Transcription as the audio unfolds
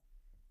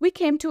We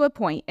came to a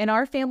point in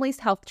our family's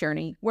health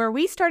journey where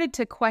we started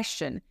to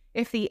question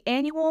if the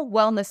annual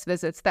wellness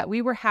visits that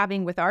we were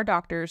having with our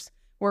doctors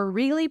were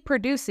really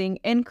producing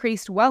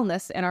increased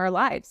wellness in our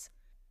lives.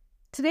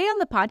 Today on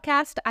the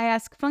podcast, I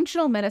ask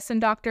functional medicine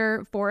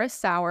doctor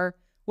Forrest Sauer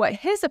what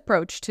his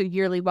approach to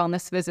yearly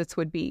wellness visits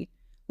would be.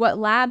 What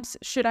labs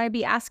should I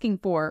be asking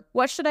for?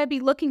 What should I be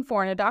looking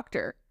for in a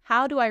doctor?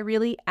 How do I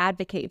really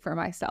advocate for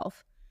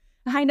myself?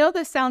 I know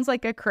this sounds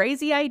like a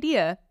crazy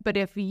idea, but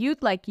if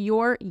you'd like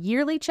your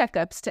yearly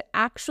checkups to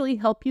actually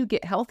help you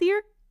get healthier,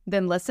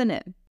 then listen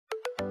in.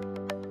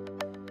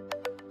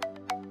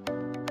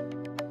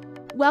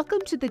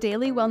 Welcome to the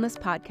Daily Wellness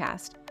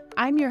Podcast.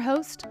 I'm your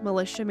host,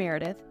 Melissa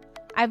Meredith.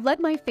 I've led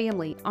my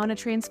family on a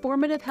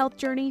transformative health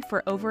journey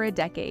for over a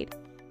decade,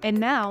 and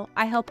now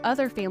I help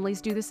other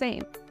families do the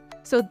same.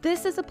 So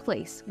this is a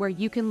place where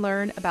you can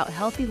learn about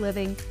healthy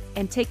living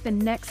and take the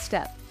next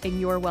step in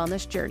your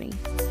wellness journey.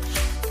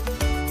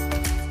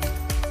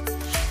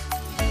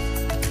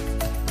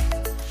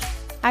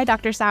 Hi,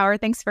 Dr. Sauer.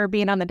 Thanks for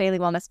being on the Daily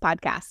Wellness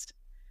Podcast.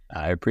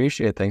 I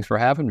appreciate it. Thanks for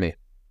having me.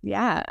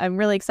 Yeah, I'm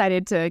really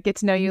excited to get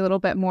to know you a little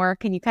bit more.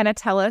 Can you kind of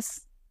tell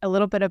us a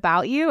little bit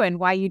about you and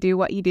why you do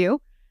what you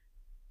do?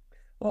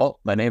 Well,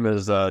 my name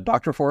is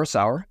Dr. Forrest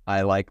Sauer.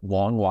 I like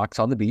long walks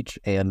on the beach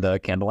and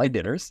candlelight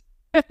dinners.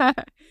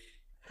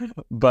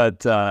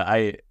 But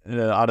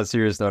on a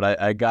serious note,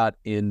 I got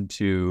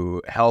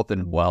into health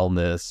and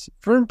wellness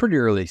from a pretty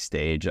early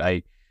stage.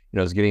 I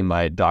was getting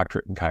my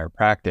doctorate in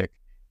chiropractic,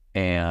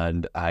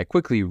 and I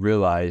quickly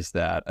realized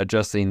that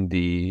adjusting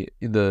the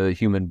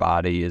human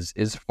body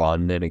is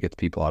fun and it gets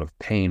people out of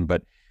pain.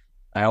 But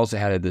I also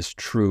had this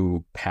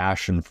true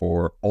passion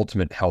for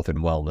ultimate health and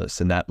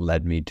wellness, and that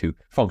led me to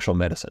functional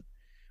medicine,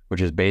 which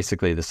is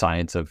basically the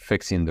science of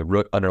fixing the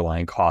root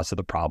underlying cause of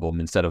the problem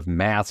instead of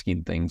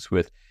masking things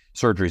with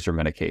surgeries or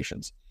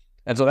medications.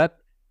 And so that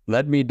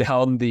led me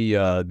down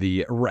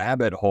the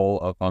rabbit hole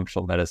of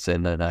functional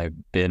medicine, and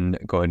I've been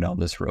going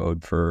down this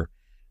road for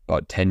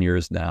about 10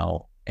 years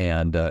now.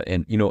 And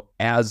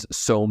as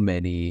so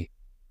many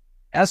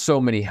health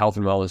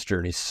and wellness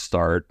journeys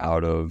start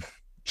out of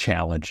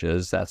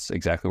challenges, that's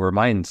exactly where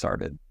mine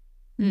started.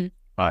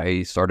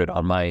 I started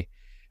on my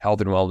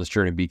health and wellness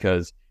journey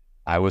because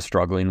I was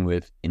struggling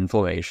with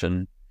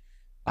inflammation.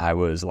 I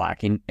was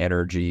lacking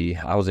energy.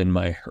 I was in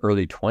my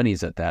early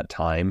 20s at that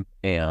time,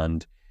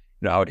 and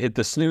I would hit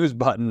the snooze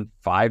button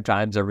 5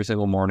 times every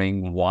single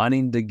morning,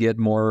 wanting to get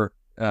more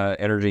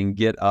energy and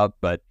get up,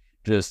 but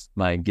just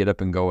my get up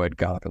and go had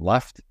got up and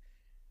left.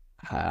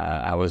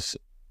 I was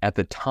at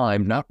the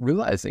time not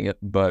realizing it,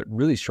 but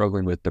really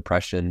struggling with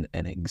depression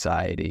and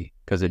anxiety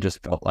because it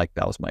just felt like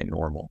that was my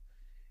normal.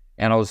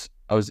 And I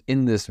was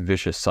in this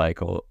vicious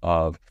cycle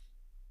of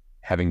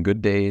having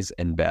good days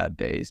and bad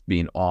days,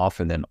 being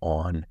off and then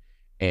on.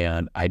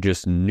 And I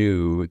just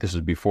knew, this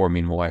was before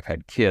me and my wife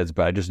had kids,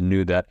 but I just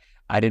knew that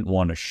I didn't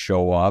want to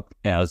show up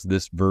as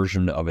this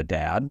version of a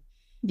dad.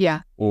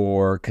 Yeah.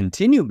 Or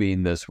continue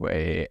being this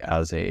way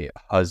as a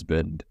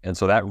husband. And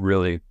so that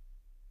really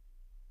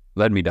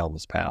led me down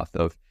this path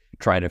of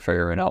trying to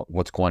figure out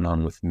what's going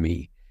on with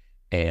me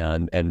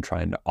and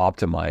trying to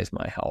optimize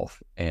my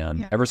health.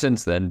 And ever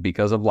since then,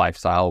 because of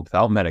lifestyle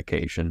without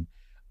medication,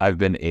 I've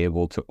been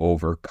able to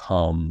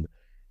overcome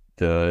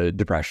the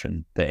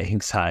depression, the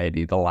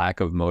anxiety, the lack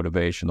of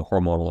motivation, the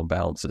hormonal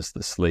imbalances,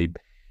 the sleep.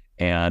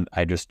 And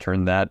I just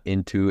turned that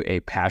into a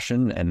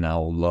passion and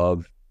now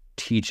love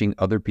teaching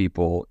other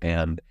people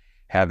and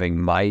having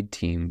my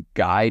team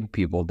guide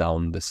people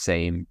down the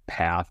same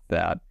path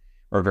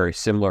or a very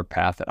similar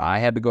path that I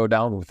had to go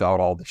down without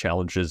all the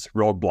challenges,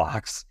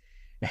 roadblocks,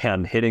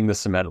 and hitting the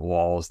cement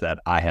walls that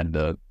I had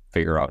to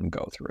figure out and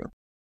go through.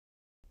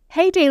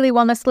 Hey, Daily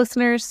Wellness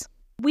listeners.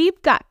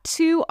 We've got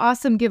 2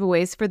 awesome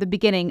giveaways for the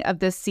beginning of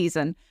this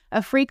season,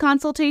 a free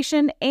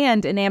consultation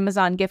and an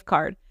Amazon gift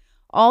card.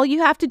 All you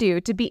have to do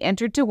to be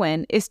entered to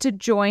win is to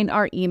join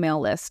our email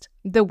list.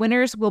 The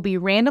winners will be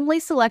randomly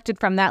selected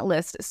from that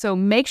list, so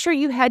make sure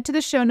you head to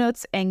the show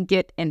notes and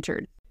get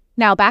entered.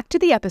 Now back to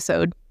the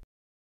episode.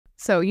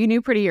 So you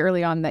knew pretty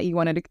early on that you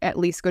wanted to at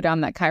least go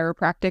down that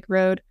chiropractic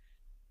road?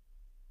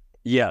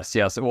 Yes.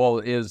 Well,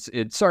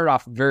 it started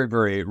off very,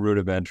 very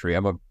rudimentary.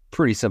 I'm a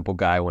pretty simple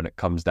guy when it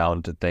comes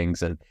down to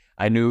things, and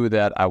I knew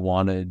that I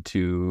wanted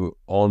to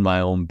own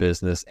my own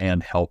business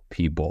and help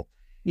people.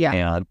 Yeah.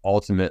 And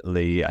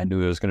ultimately, I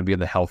knew it was going to be in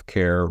the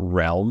healthcare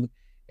realm.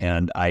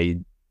 And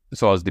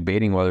so I was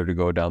debating whether to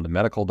go down the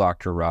medical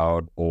doctor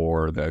route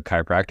or the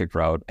chiropractic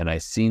route. And I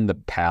seen the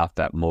path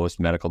that most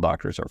medical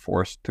doctors are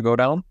forced to go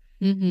down.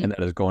 And that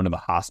is going to the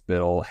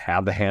hospital,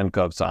 have the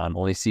handcuffs on,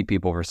 only see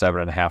people for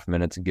 7.5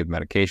 minutes and give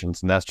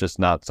medications. And that's just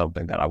not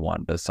something that I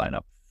wanted to sign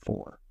up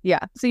for. Yeah.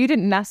 So you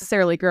didn't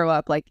necessarily grow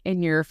up like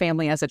in your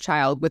family as a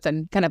child with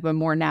a kind of a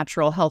more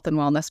natural health and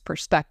wellness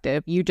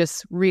perspective. You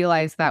just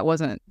realized that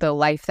wasn't the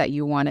life that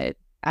you wanted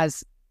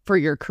as for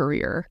your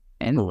career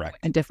in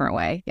a different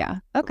way. Yeah.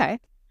 Okay.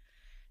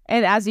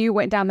 And as you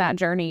went down that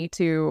journey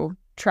to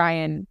try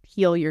and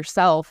heal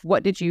yourself,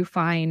 what did you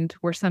find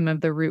were some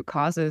of the root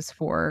causes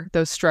for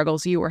those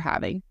struggles you were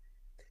having?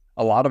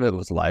 a lot of it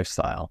was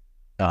lifestyle.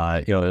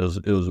 It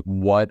was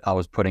what I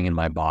was putting in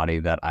my body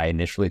that I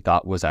initially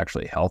thought was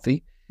actually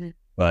healthy,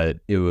 but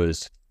it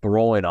was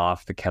throwing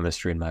off the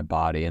chemistry in my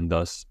body and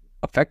thus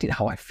affecting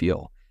how I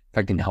feel,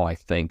 affecting how I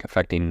think,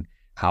 affecting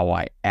how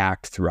I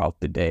act throughout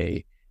the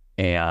day.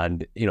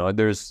 And,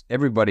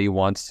 everybody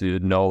wants to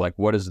know, like,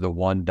 what is the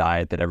one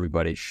diet that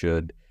everybody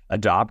should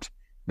adopt?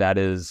 That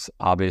is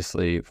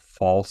obviously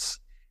false.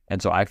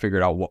 And so I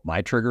figured out what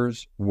my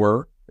triggers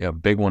were.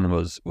 Big one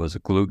was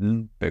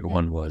gluten. Big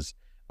one was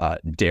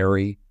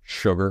dairy,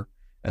 sugar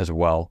as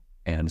well.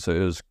 And so it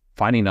was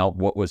finding out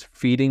what was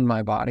feeding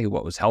my body,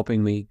 what was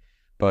helping me,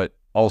 but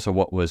also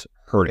what was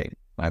hurting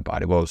my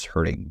body, what was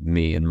hurting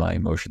me and my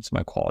emotions,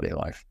 my quality of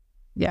life.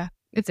 Yeah.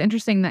 It's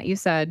interesting that you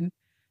said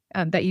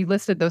that you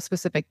listed those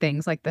specific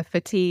things like the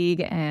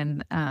fatigue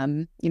and,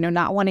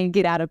 not wanting to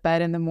get out of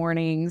bed in the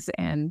mornings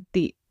and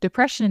the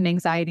depression and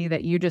anxiety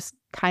that you just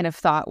kind of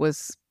thought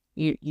was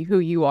who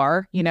you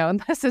are,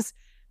 and this is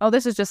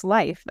just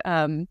life.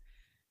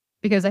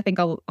 Because I think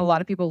a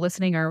lot of people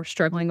listening are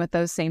struggling with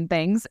those same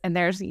things. And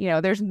there's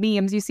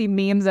memes, you see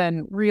memes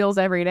and reels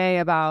every day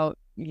about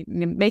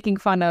making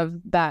fun of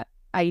that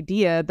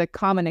idea, the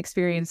common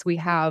experience we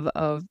have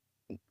of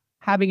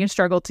having a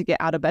struggle to get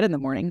out of bed in the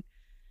morning,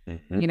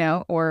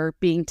 or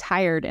being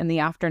tired in the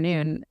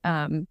afternoon,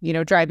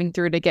 driving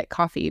through to get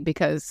coffee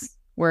because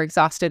we're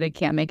exhausted and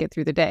can't make it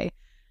through the day.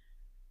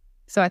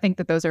 So I think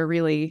that those are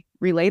really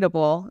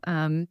relatable.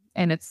 And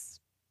it's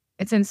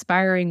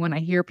inspiring when I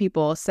hear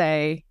people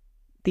say,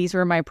 these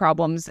were my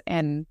problems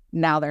and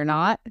now they're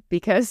not,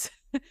 because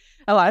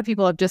a lot of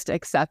people have just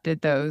accepted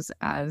those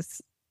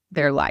as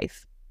their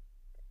life.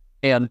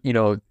 And,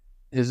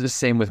 is the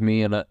same with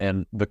me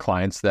and the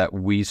clients that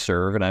we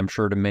serve. And I'm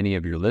sure to many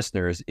of your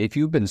listeners, if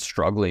you've been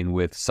struggling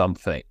with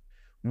something,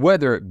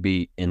 whether it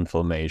be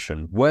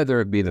inflammation,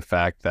 whether it be the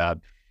fact that,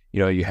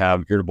 you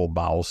have irritable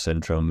bowel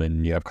syndrome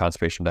and you have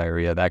constipation,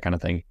 diarrhea, that kind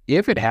of thing,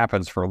 if it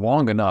happens for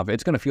long enough,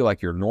 it's going to feel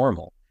like you're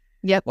normal.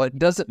 Yep. Well, it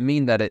doesn't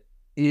mean that it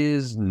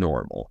is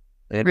normal.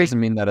 It doesn't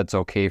mean that it's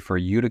okay for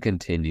you to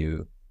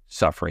continue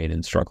suffering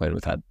and struggling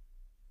with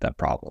that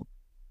problem.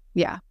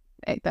 Yeah.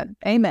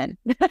 Amen.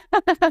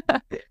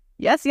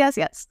 Yes.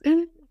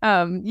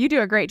 You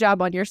do a great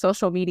job on your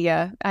social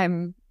media.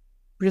 I'm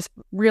just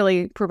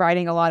really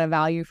providing a lot of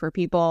value for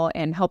people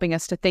and helping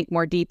us to think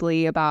more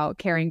deeply about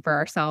caring for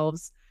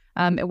ourselves.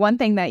 One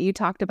thing that you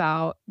talked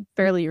about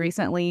fairly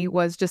recently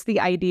was just the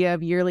idea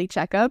of yearly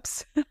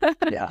checkups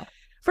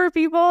for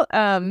people.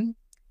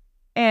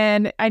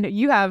 And I know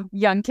you have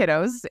young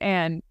kiddos,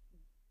 and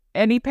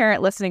any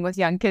parent listening with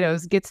young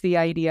kiddos gets the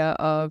idea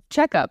of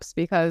checkups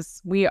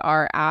because we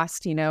are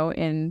asked,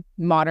 in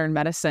modern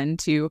medicine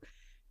to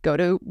go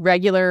to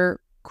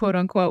regular, quote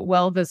unquote,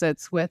 well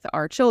visits with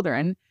our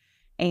children.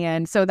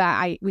 And so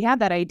we had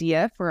that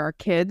idea for our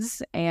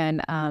kids.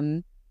 And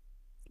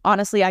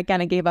honestly, I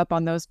kind of gave up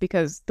on those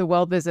because the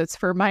well visits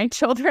for my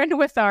children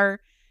with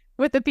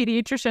the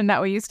pediatrician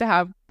that we used to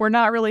have, we're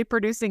not really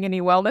producing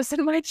any wellness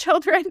in my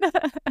children.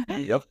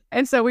 Yep.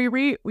 And so we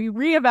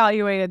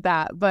reevaluated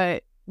that,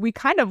 but we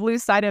kind of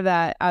lose sight of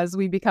that as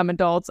we become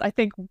adults. I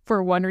think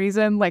for one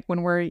reason, like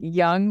when we're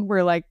young,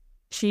 we're like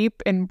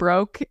cheap and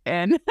broke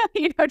and,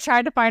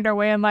 trying to find our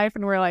way in life.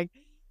 And we're like,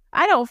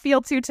 I don't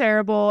feel too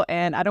terrible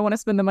and I don't want to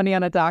spend the money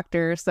on a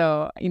doctor.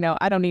 So,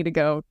 I don't need to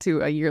go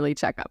to a yearly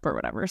checkup or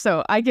whatever.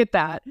 So I get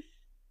that.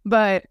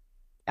 But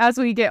as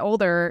we get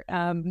older,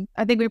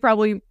 I think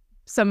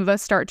some of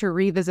us start to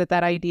revisit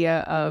that idea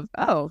of,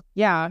 oh,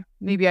 yeah,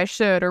 maybe I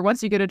should. Or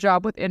once you get a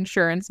job with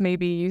insurance,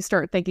 maybe you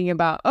start thinking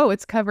about, oh,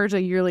 it covers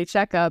a yearly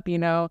checkup,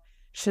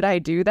 should I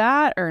do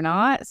that or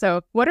not?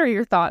 So what are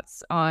your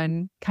thoughts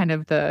on kind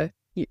of the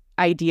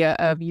idea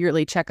of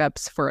yearly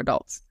checkups for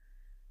adults?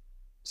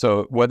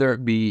 So whether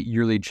it be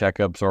yearly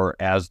checkups or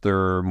as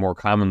they're more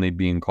commonly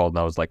being called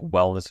now is like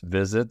wellness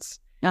visits.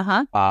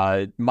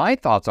 My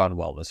thoughts on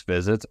wellness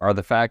visits are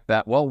the fact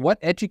that, well, what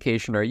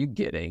education are you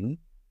getting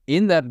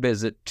in that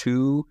visit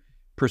to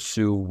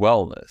pursue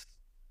wellness?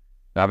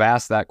 Now, I've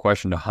asked that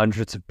question to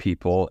hundreds of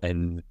people,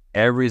 and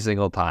every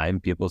single time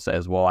people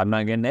says, well, I'm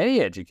not getting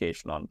any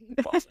education on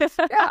wellness.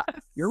 Yeah,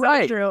 you're so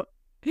right. True.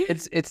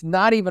 It's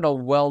not even a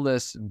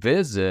wellness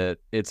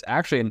visit. It's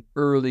actually an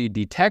early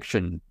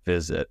detection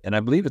visit. And I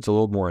believe it's a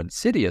little more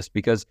insidious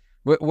because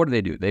what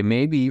do? They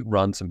maybe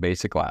run some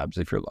basic labs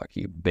if you're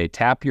lucky. They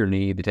tap your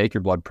knee, they take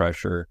your blood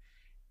pressure.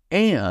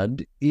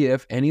 And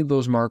if any of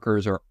those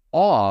markers are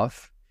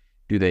off,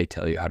 do they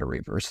tell you how to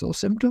reverse those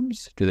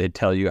symptoms? Do they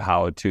tell you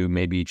how to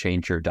maybe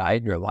change your diet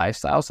and your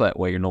lifestyle so that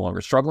way you're no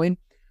longer struggling?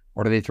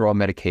 Or do they throw a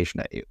medication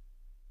at you?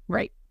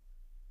 Right.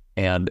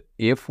 And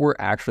if we're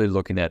actually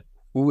looking at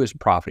who is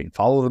profiting,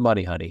 follow the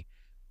money, honey.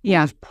 Who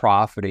is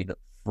profiting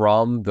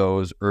from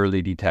those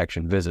early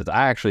detection visits?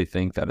 I actually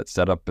think that it's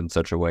set up in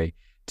such a way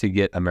to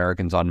get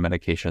Americans on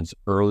medications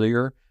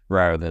earlier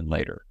rather than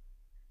later.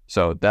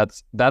 So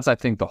that's I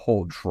think the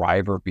whole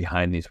driver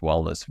behind these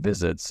wellness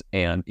visits.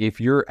 And if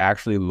you're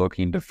actually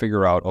looking to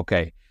figure out,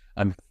 okay,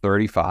 I'm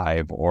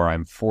 35 or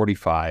I'm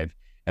 45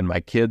 and my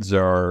kids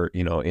are,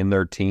 in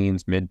their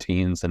teens,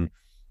 mid-teens, and,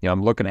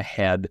 I'm looking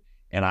ahead,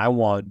 and I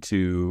want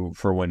to,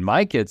 for when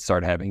my kids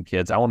start having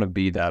kids, I want to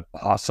be that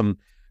awesome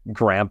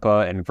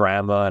grandpa and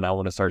grandma, and I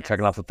want to start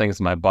checking off the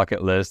things on my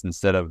bucket list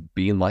instead of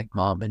being like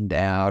mom and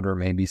dad, or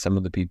maybe some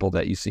of the people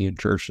that you see in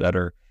church that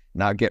are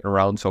not getting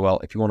around so well.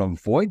 If you want to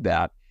avoid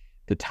that,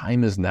 the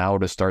time is now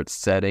to start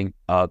setting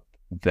up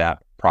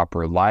that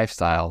proper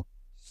lifestyle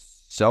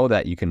so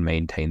that you can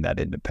maintain that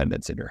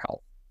independence in your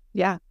health.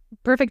 Yeah.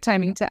 Perfect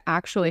timing to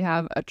actually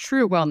have a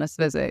true wellness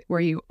visit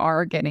where you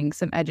are getting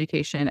some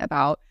education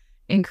about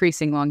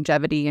increasing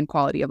longevity and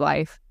quality of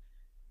life.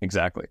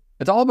 Exactly.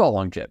 It's all about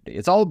longevity.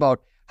 It's all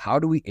about how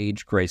do we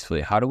age gracefully?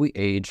 How do we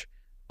age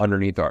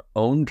underneath our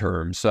own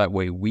terms so that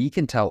way we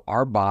can tell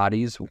our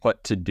bodies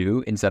what to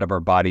do instead of our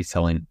bodies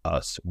telling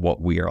us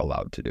what we are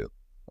allowed to do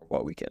or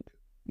what we can do.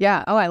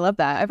 Yeah. Oh, I love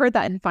that. I've heard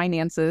that in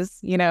finances,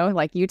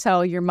 like you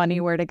tell your money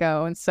where to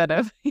go instead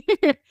of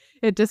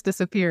it just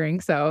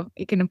disappearing. So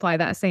you can apply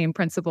that same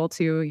principle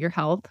to your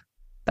health.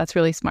 That's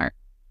really smart.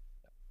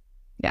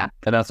 Yeah.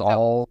 And that's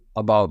all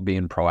about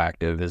being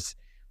proactive. Is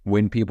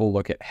when people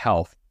look at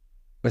health,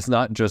 it's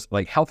not just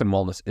like health and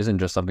wellness isn't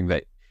just something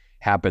that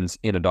happens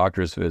in a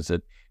doctor's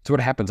visit. It's what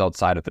happens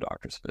outside of the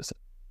doctor's visit.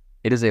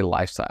 It is a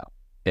lifestyle.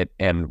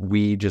 And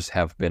we just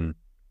have been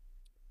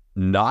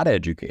not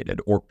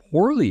educated or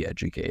poorly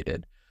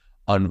educated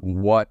on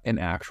what an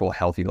actual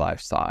healthy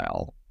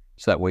lifestyle,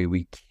 so that way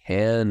we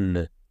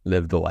can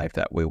live the life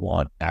that we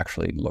want,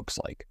 actually looks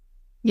like.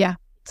 Yeah,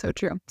 so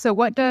true. So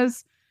what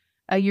does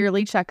a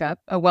yearly checkup,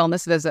 a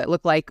wellness visit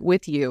look like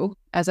with you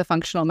as a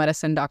functional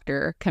medicine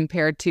doctor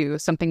compared to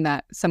something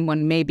that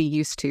someone may be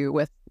used to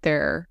with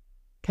their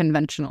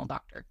conventional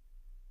doctor?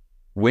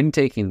 When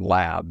taking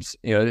labs,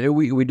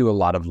 we do a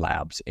lot of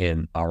labs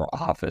in our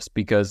office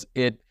because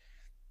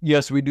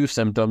yes, we do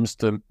symptoms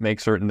to make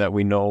certain that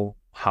we know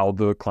how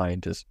the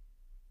client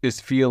is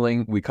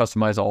feeling. We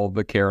customize all of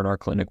the care in our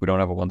clinic. We don't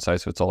have a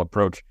one-size-fits-all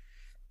approach.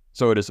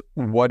 So it is,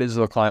 what does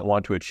the client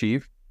want to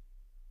achieve?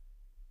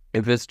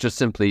 If it's just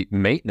simply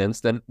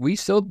maintenance, then we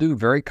still do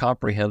very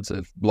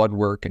comprehensive blood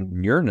work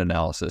and urine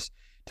analysis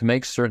to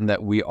make certain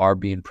that we are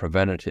being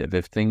preventative.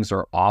 If things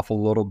are off a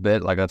little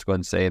bit, like let's go ahead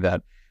and say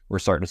that we're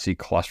starting to see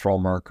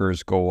cholesterol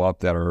markers go up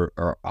that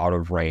are out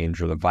of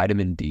range, or the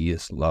vitamin D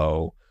is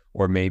low,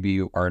 or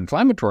maybe our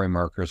inflammatory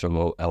markers are a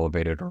little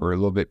elevated, or we're a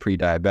little bit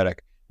pre-diabetic,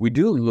 we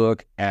do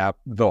look at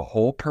the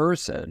whole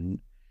person,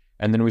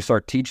 and then we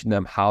start teaching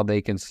them how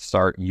they can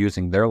start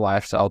using their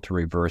lifestyle to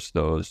reverse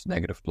those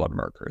negative blood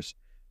markers.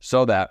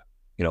 So that,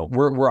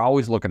 we're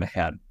always looking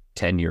ahead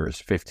 10 years,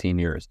 15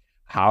 years.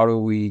 How do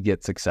we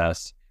get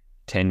success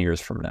 10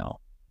 years from now?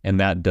 And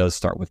that does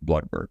start with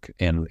blood work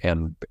and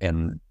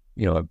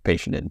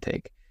patient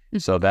intake.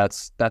 So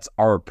that's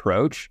our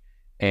approach.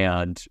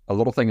 And a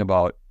little thing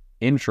about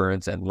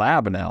insurance and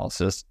lab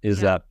analysis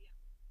is that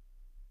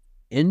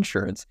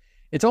insurance,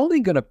 it's only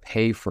going to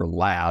pay for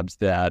labs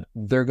that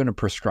they're going to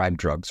prescribe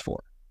drugs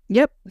for.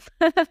 Yep.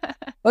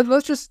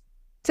 Let's just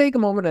take a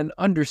moment and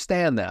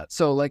understand that.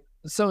 So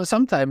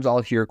sometimes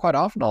quite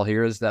often I'll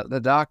hear is that the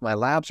doc, my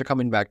labs are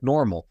coming back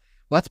normal.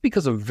 Well, that's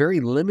because a very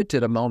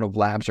limited amount of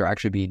labs are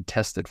actually being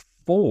tested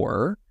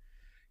for.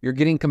 You're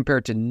getting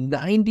compared to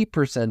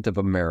 90% of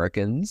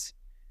Americans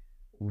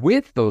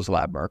with those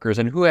lab markers.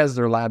 And who has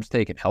their labs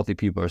taken? Healthy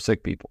people or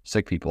sick people?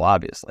 Sick people,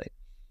 obviously.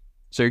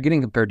 So you're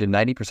getting compared to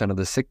 90% of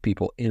the sick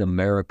people in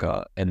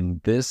America.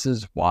 And this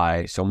is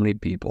why so many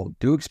people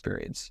do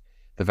experience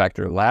the fact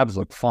their labs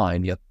look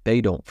fine, yet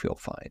they don't feel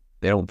fine.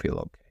 They don't feel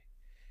okay.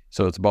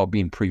 So it's about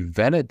being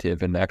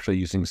preventative and actually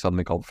using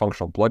something called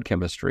functional blood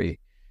chemistry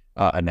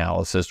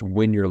analysis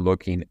when you're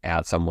looking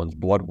at someone's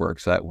blood work.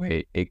 So that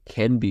way it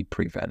can be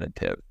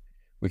preventative.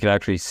 We can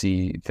actually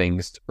see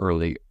things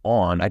early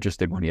on. I just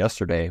did one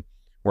yesterday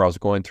where I was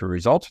going through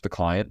results with the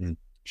client, and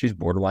she's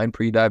borderline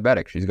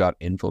pre-diabetic. She's got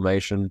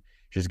inflammation.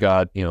 She's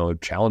got,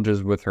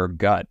 challenges with her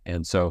gut.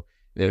 And so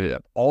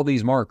all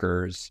these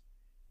markers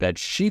that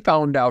she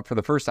found out for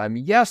the first time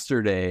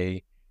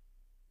yesterday,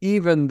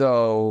 even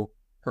though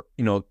her,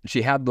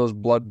 she had that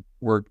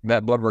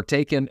blood work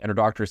taken, and her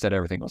doctor said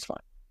everything was fine.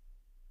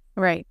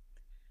 Right.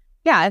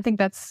 Yeah, I think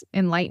that's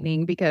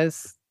enlightening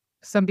because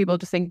some people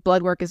just think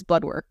blood work is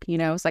blood work.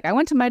 It's like, I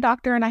went to my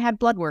doctor and I had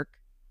blood work,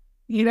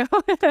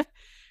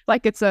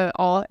 like it's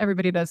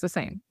everybody does the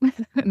same.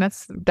 And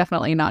that's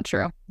definitely not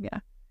true. Yeah.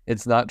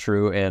 It's not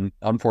true. And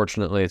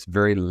unfortunately, it's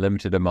very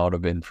limited amount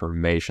of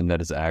information that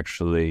is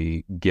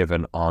actually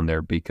given on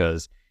there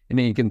because,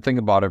 you can think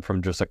about it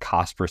from just a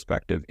cost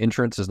perspective.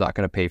 Insurance is not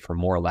going to pay for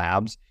more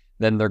labs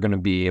than they're going to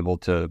be able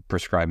to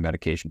prescribe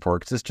medication for,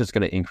 because it's just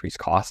going to increase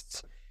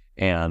costs.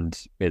 And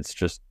it's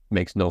just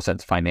makes no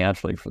sense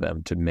financially for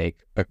them to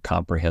make a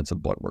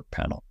comprehensive blood work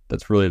panel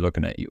that's really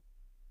looking at you.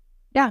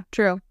 Yeah,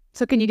 true.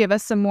 So can you give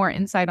us some more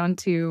insight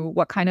onto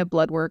what kind of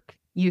blood work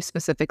you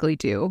specifically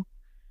do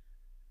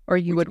or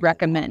you would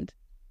recommend?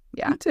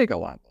 Yeah. We take a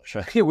lot.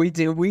 We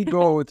do. We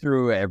go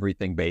through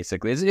everything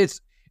basically.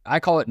 I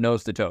call it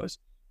nose to toes.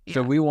 Yeah.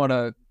 So we want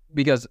to,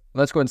 because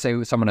let's go and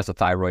say someone has a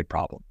thyroid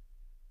problem.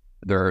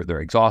 They're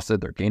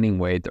exhausted, they're gaining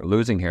weight, they're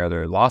losing hair,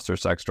 they're lost their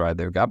sex drive,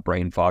 they've got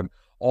brain fog,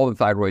 all the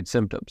thyroid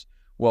symptoms.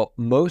 Well,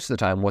 most of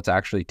the time, what's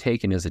actually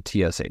taken is a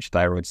TSH,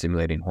 thyroid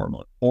stimulating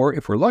hormone. Or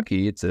if we're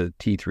lucky, it's a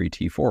T3,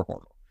 T4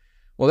 hormone.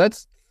 Well,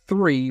 that's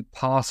 3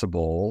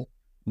 possible,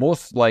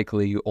 most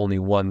likely only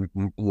one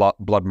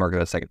blood marker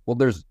that's second. Well,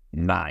 there's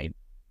 9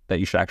 that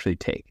you should actually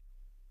take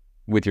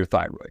with your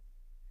thyroid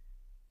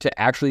to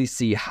actually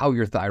see how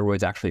your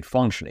thyroid's actually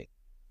functioning.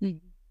 Mm-hmm.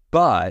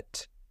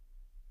 But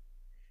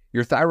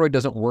your thyroid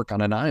doesn't work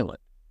on an island.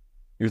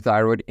 Your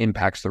thyroid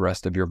impacts the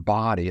rest of your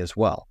body as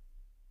well.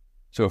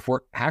 So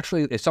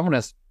if someone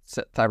has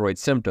thyroid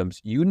symptoms,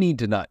 you need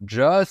to not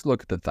just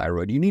look at the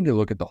thyroid, you need to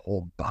look at the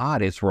whole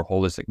body. It's where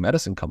holistic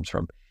medicine comes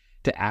from,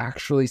 to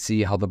actually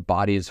see how the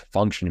body is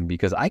functioning.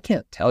 Because I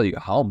can't tell you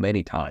how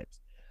many times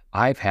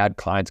I've had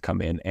clients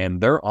come in and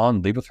they're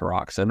on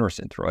levothyroxine or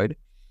Synthroid,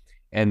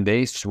 and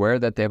they swear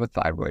that they have a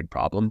thyroid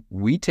problem.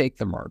 We take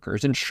the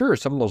markers, and sure,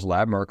 some of those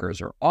lab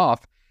markers are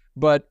off,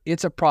 but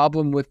it's a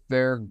problem with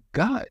their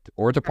gut,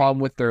 or it's a problem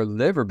with their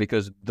liver,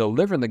 because the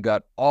liver and the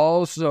gut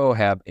also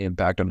have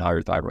impact on how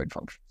your thyroid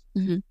functions.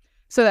 Mm-hmm.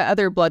 So that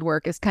other blood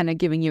work is kind of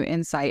giving you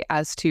insight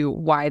as to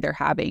why they're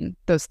having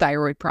those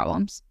thyroid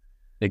problems.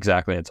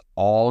 Exactly. It's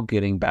all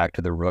getting back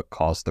to the root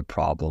cause of the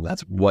problem.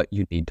 That's what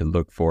you need to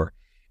look for,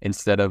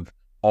 instead of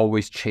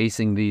always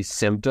chasing these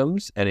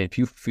symptoms. And if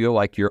you feel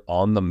like you're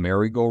on the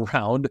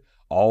merry-go-round,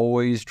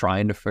 always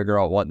trying to figure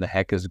out what in the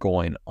heck is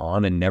going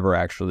on and never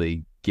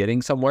actually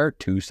getting somewhere,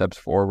 2 steps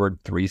forward,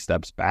 3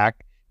 steps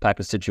back type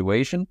of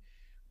situation,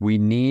 we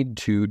need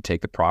to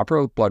take the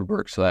proper blood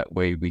work so that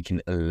way we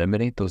can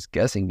eliminate those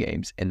guessing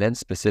games. And then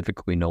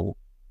specifically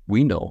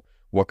we know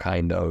what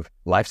kind of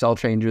lifestyle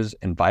changes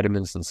and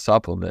vitamins and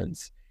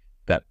supplements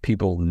that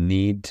people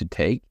need to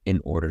take in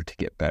order to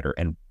get better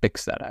and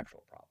fix that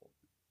actual problem.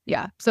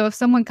 Yeah. So if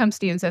someone comes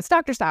to you and says,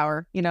 Dr.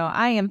 Sauer,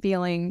 I am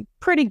feeling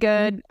pretty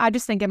good. I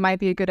just think it might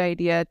be a good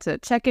idea to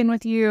check in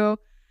with you,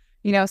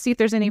 see if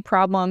there's any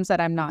problems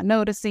that I'm not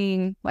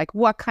noticing. Like,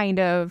 what kind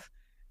of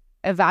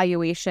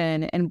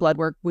evaluation and blood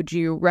work would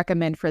you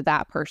recommend for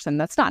that person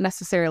that's not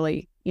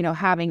necessarily,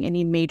 having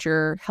any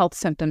major health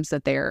symptoms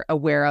that they're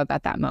aware of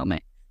at that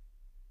moment?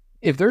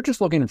 If they're just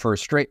looking for a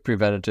straight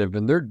preventative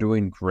and they're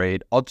doing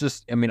great,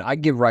 I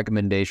give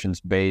recommendations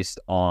based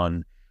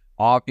on,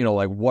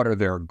 like, what are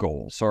their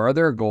goals? So are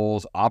their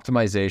goals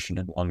optimization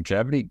and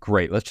longevity?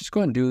 Great. Let's just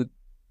go and do,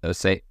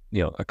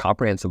 a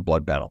comprehensive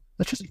blood panel.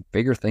 Let's just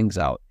figure things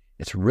out.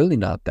 It's really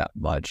not that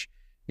much.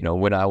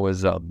 When I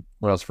was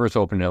first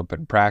opening up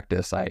in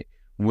practice, I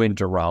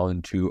went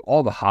around to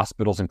all the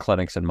hospitals and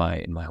clinics in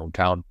my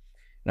hometown,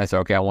 and I said,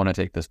 okay, I want to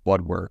take this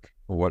blood work.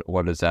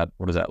 What does that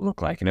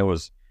look like? And it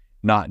was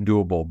not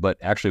doable. But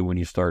actually, when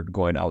you start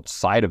going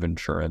outside of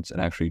insurance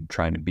and actually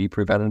trying to be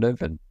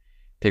preventative and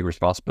take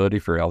responsibility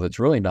for health, it's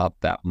really not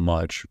that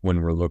much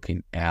when we're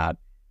looking at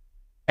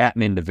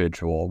an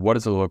individual. What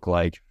does it look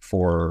like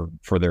for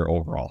their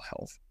overall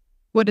health?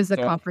 What does the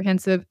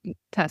comprehensive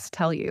test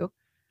tell you?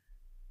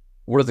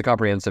 What does the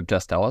comprehensive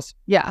test tell us?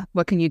 Yeah.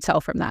 What can you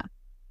tell from that?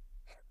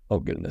 Oh,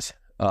 goodness.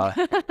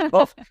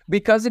 Well,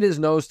 because it is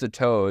nose to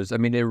toes, it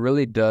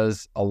really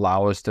does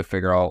allow us to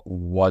figure out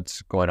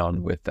what's going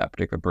on with that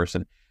particular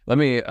person. Let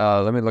me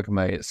look at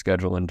my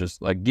schedule and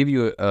just give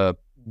you a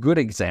good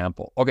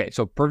example. Okay,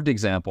 so perfect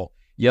example.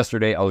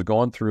 Yesterday, I was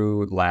going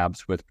through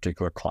labs with a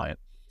particular client,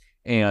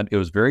 and it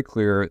was very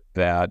clear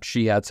that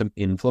she had some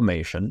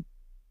inflammation.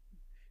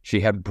 She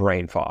had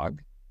brain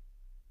fog.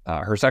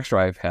 Her sex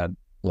drive had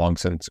long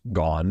since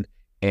gone,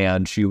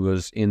 and she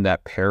was in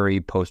that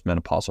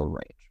postmenopausal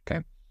range.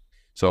 Okay.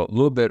 So a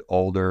little bit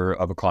older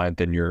of a client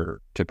than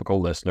your typical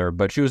listener,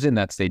 but she was in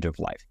that stage of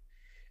life.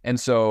 And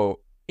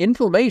so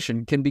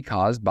inflammation can be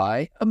caused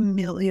by a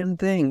million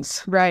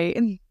things. Right.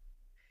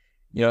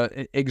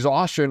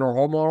 Exhaustion or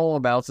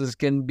hormonal imbalances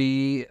can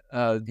be,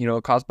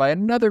 caused by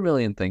another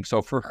million things.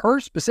 So for her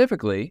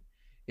specifically,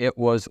 it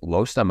was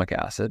low stomach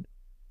acid.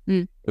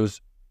 It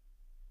was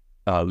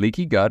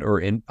leaky gut or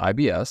in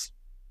IBS.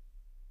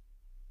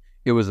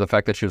 It was the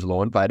fact that she was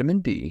low in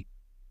vitamin D,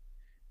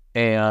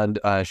 and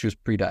she was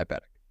pre-diabetic.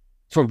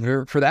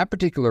 So for that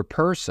particular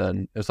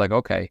person, it's like,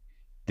 okay,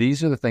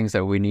 these are the things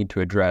that we need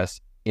to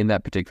address in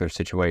that particular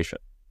situation.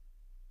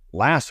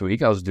 Last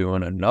week, I was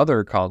doing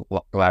another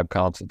lab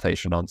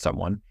consultation on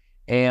someone,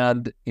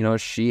 and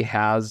she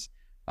has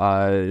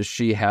an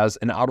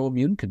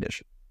autoimmune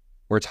condition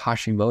where it's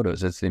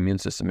Hashimoto's. It's the immune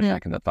system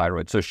attacking the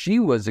thyroid. So she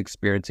was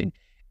experiencing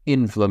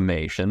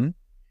inflammation.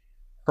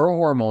 Her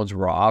hormones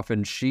were off,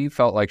 and she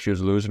felt like she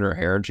was losing her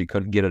hair, and she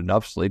couldn't get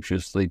enough sleep. She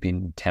was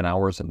sleeping 10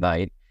 hours a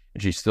night,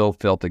 and she still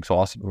felt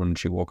exhausted when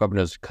she woke up, and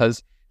it was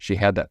because she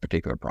had that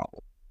particular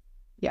problem.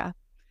 Yeah.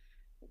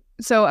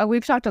 So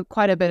we've talked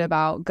quite a bit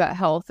about gut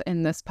health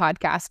in this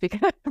podcast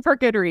because for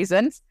good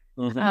reasons.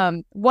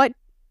 Mm-hmm. What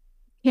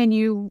can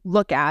you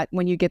look at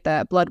when you get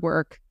that blood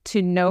work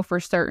to know for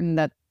certain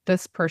that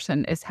this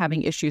person is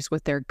having issues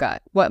with their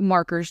gut? What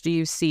markers do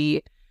you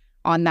see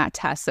on that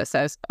test that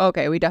says,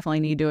 okay, we definitely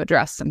need to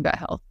address some gut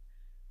health?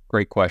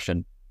 Great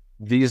question.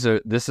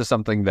 this is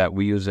something that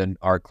we use in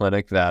our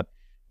clinic that,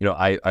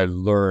 I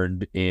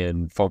learned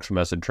in functional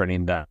medicine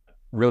training that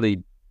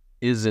really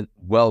isn't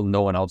well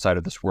known outside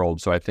of this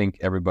world. So I think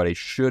everybody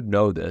should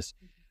know this.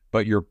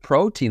 But your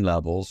protein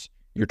levels,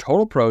 your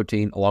total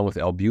protein, along with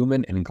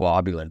albumin and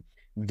globulin,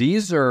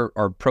 these are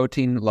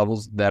protein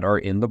levels that are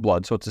in the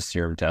blood. So it's a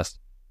serum test.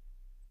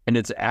 And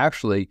it's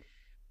actually,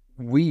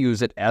 we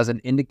use it as an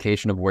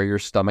indication of where your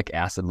stomach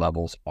acid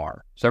levels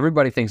are. So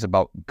everybody thinks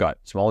about gut,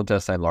 small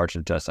intestine, large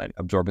intestine,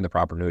 absorbing the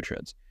proper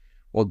nutrients.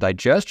 Well,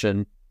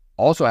 digestion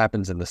also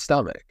happens in the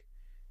stomach.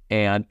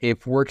 And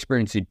if we're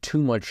experiencing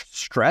too much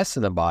stress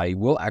in the body,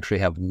 we'll actually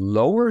have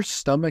lower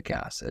stomach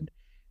acid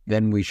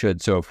than we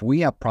should. So if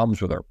we have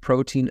problems with our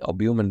protein,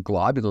 albumin,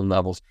 globulin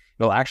levels,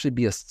 it'll actually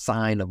be a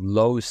sign of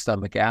low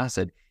stomach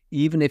acid,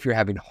 even if you're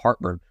having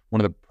heartburn.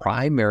 One of the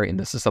primary, and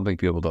this is something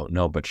people don't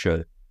know but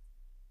should,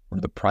 one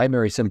of the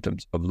primary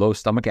symptoms of low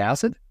stomach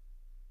acid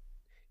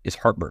is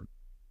heartburn.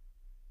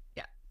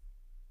 Yeah.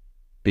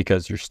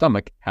 Because your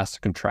stomach has to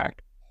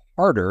contract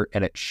harder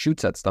and it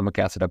shoots that stomach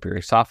acid up your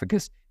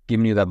esophagus,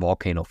 giving you that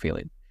volcano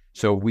feeling.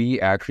 So we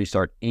actually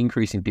start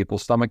increasing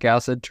people's stomach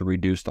acid to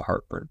reduce the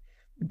heartburn.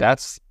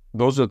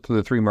 Those are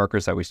the three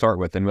markers that we start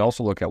with. And we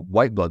also look at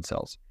white blood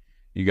cells.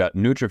 You got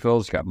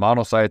neutrophils, you got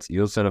monocytes,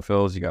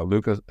 eosinophils, you got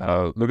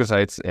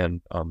leukocytes.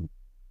 And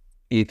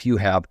if you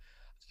have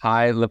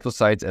high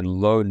lymphocytes and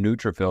low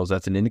neutrophils,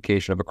 that's an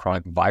indication of a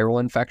chronic viral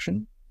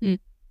infection. And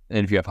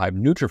if you have high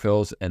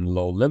neutrophils and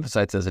low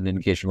lymphocytes, that's an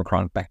indication of a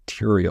chronic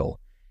bacterial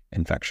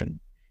infection.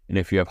 And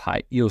if you have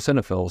high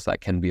eosinophils,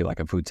 that can be like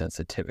a food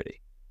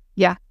sensitivity.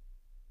 Yeah.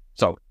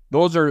 So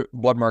those are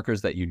blood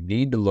markers that you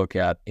need to look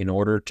at in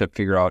order to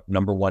figure out,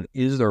 number one,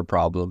 is there a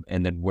problem?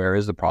 And then where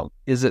is the problem?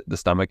 Is it the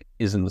stomach?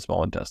 Is it in the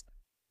small intestine?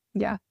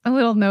 Yeah. A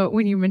little note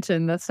when you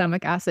mentioned the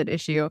stomach acid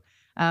issue,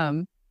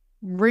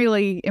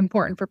 really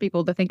important for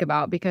people to think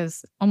about,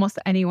 because almost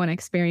anyone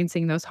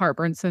experiencing those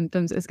heartburn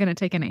symptoms is going to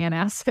take an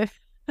antacid.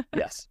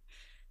 Yes.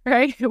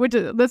 Right? Which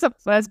is, this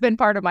has been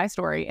part of my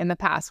story in the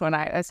past when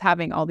I was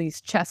having all these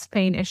chest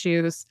pain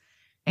issues.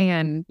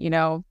 And,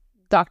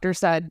 doctor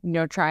said,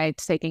 try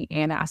taking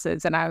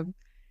antacids. And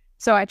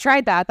so I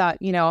tried that, thought,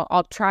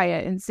 I'll try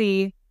it and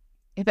see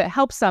if it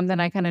helps some, then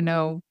I kind of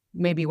know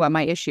maybe what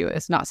my issue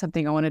is, not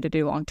something I wanted to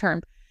do long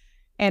term.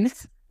 And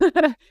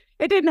it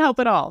didn't help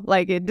at all.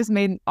 Like, it just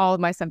made all of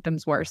my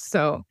symptoms worse.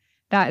 So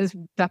that is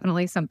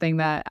definitely something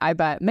that I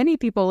bet many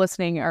people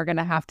listening are going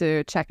to have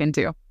to check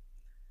into.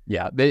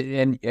 Yeah,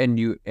 and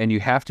you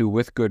have to,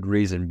 with good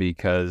reason,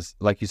 because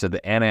like you said,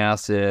 the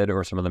antacid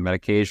or some of the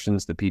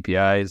medications, the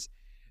PPIs,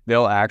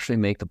 they'll actually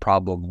make the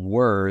problem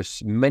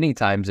worse. Many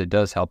times it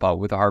does help out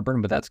with the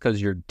heartburn, but that's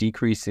because you're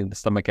decreasing the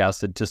stomach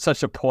acid to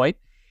such a point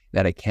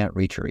that it can't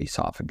reach your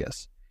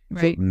esophagus.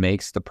 Right. So it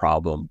makes the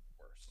problem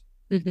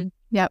worse. Mm-hmm.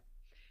 Yep.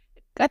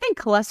 I think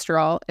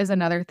cholesterol is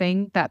another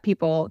thing that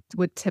people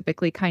would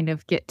typically kind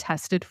of get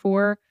tested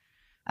for,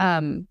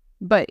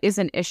 but is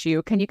an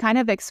issue. Can you kind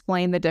of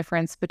explain the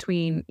difference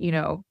between,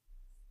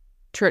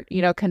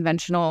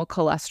 conventional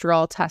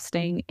cholesterol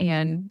testing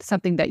and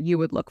something that you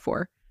would look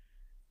for?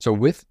 So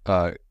with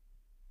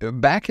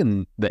back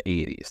in the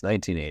 80s,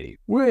 1980,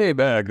 way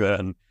back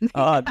then,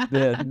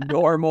 the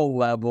normal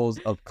levels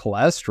of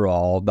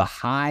cholesterol, the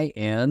high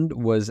end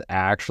was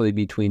actually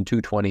between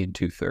 220 and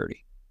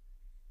 230.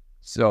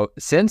 So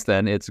since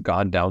then, it's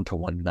gone down to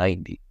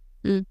 190.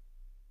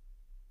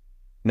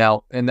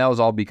 Now, and that was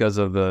all because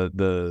of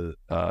the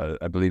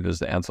I believe it was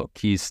the Ansel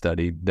Keys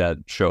study that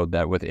showed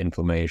that with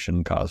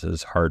inflammation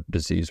causes heart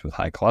disease with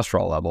high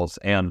cholesterol levels.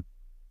 And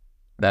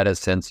that has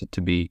since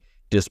to be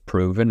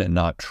disproven and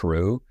not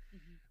true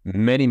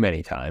many,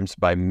 many times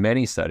by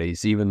many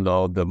studies, even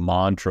though the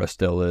mantra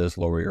still is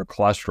lower your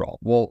cholesterol.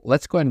 Well,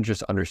 let's go ahead and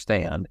just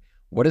understand,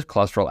 what is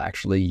cholesterol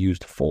actually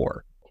used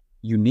for?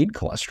 You need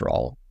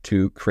cholesterol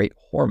to create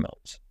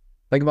hormones.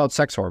 Think about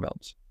sex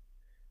hormones.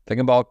 Think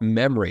about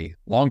memory,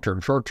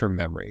 long-term, short-term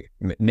memory,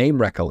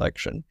 name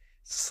recollection,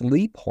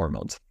 sleep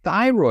hormones,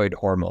 thyroid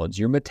hormones,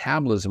 your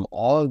metabolism.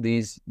 All of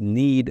these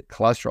need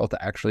cholesterol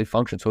to actually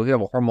function. So if you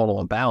have a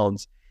hormonal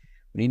imbalance,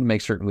 we need to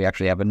make certain we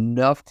actually have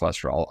enough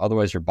cholesterol.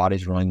 Otherwise, your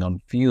body's running on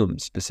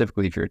fumes,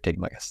 specifically if you're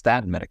taking like a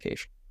statin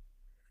medication.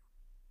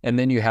 And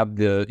then you have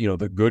the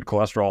good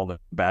cholesterol and the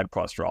bad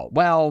cholesterol.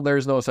 Well,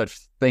 there's no such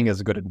thing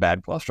as good and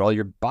bad cholesterol.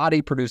 Your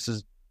body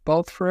produces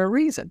both for a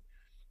reason.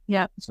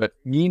 Yeah. So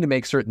you need to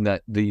make certain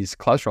that these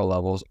cholesterol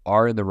levels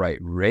are in the right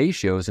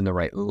ratios, in the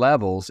right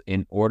levels,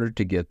 in order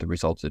to get the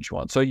results that you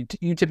want. So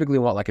you typically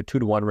want like a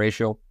 2-to-1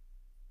 ratio,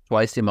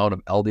 twice the amount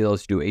of LDL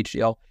as you do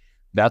HDL.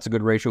 That's a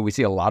good ratio. We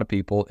see a lot of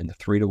people in the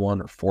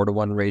 3-to-1 or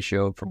 4-to-1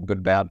 ratio from good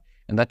to bad.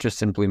 And that just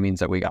simply means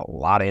that we got a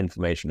lot of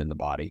inflammation in the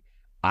body.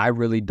 I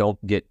really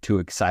don't get too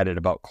excited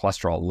about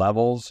cholesterol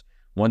levels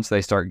once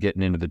they start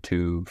getting into the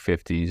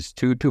 250s,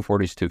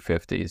 240s,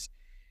 250s,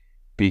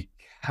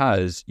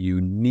 because you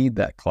need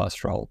that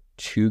cholesterol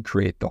to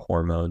create the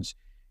hormones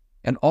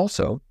and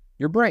also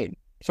your brain.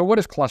 So what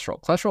is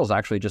cholesterol? Cholesterol is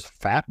actually just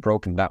fat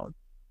broken down.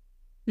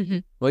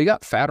 Well, you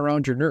got fat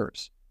around your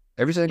nerves,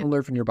 every single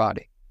nerve in your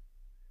body.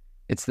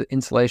 It's the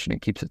insulation.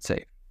 It keeps it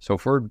safe. So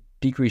if we're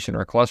decreasing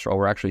our cholesterol,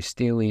 we're actually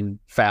stealing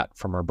fat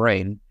from our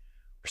brain.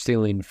 We're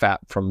stealing fat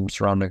from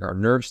surrounding our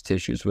nerves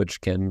tissues, which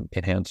can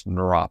enhance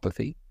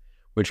neuropathy,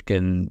 which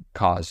can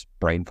cause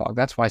brain fog.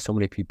 That's why so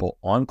many people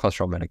on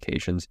cholesterol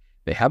medications,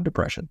 they have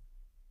depression,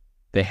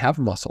 they have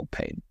muscle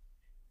pain,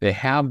 they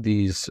have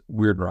these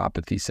weird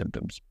neuropathy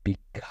symptoms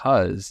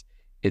because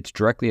it's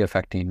directly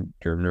affecting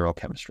your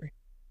neurochemistry.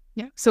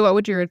 Yeah. So what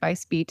would your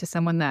advice be to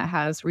someone that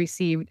has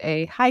received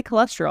a high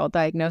cholesterol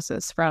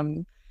diagnosis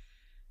from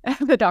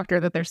the doctor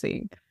that they're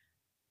seeing?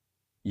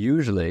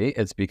 Usually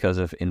it's because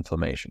of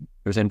inflammation.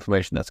 There's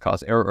inflammation that's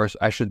caused, or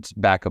I should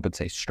back up and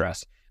say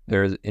stress.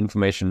 There's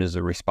inflammation is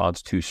a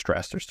response to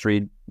stress. There's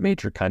three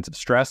major kinds of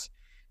stress.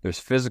 There's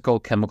physical,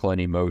 chemical,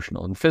 and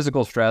emotional. And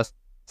physical stress,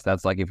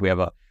 that's like if we have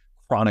a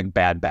chronic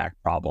bad back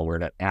problem, we're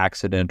in an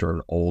accident or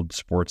an old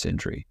sports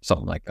injury,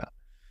 something like that.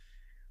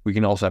 We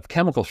can also have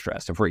chemical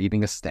stress if we're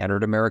eating a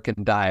standard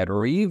American diet,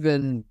 or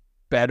even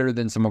better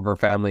than some of our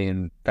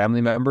family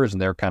members,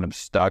 and they're kind of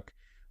stuck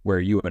where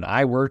you and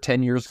I were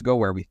 10 years ago,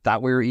 where we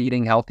thought we were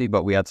eating healthy,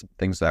 but we had some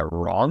things that were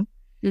wrong.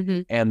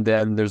 Mm-hmm. And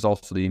then there's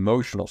also the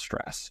emotional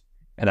stress.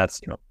 And that's,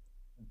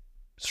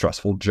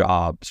 stressful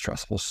job,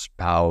 stressful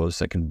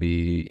spouse. It can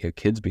be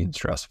kids being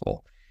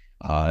stressful.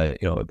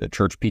 The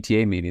church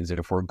PTA meetings, that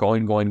if we're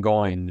going,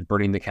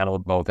 burning the candle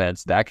at both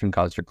ends, that can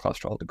cause your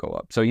cholesterol to go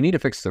up. So you need to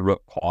fix the root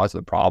cause of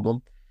the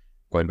problem,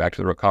 going back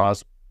to the root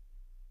cause,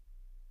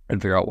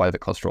 and figure out why the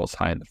cholesterol is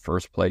high in the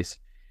first place.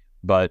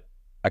 But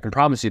I can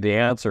promise you the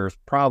answer is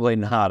probably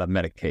not a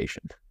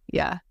medication.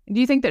 Yeah. Do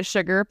you think that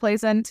sugar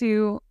plays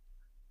into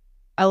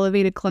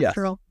elevated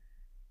cholesterol? Yes.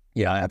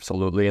 Yeah,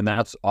 absolutely. And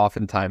that's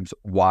oftentimes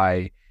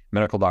why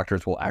medical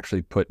doctors will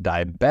actually put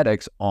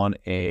diabetics on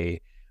a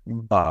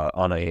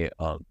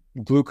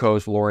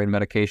glucose lowering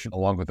medication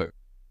along with a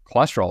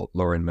cholesterol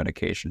lowering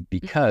medication,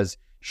 because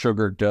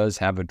sugar does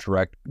have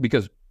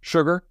because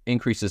sugar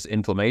increases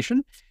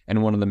inflammation.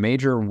 And one of the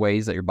major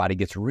ways that your body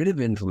gets rid of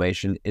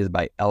inflammation is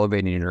by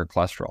elevating your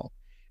cholesterol.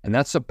 And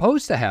that's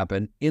supposed to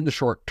happen in the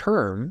short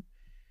term,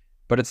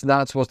 but it's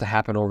not supposed to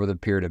happen over the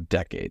period of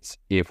decades.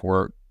 If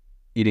we're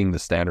eating the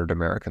standard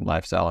American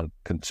lifestyle and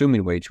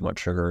consuming way too much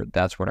sugar,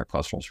 that's when our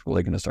cholesterol is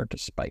really going to start to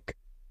spike.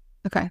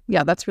 Okay.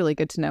 Yeah, that's really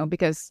good to know,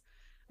 because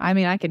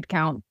I could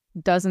count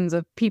dozens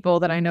of people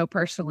that I know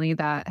personally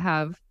that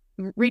have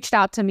reached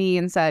out to me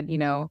and said,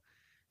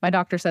 my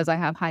doctor says I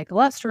have high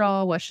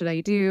cholesterol. What should I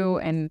do?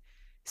 And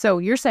so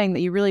you're saying that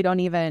you really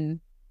don't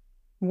even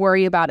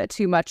worry about it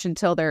too much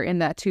until they're in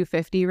that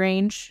 250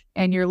 range,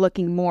 and you're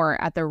looking more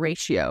at the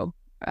ratio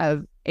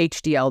of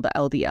HDL to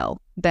LDL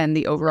than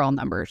the overall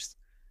numbers.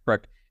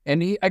 Correct.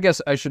 And I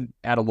guess I should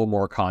add a little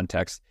more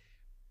context.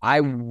 I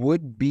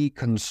would be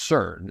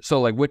concerned.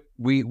 So like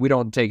we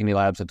don't take any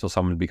labs until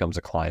someone becomes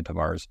a client of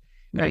ours.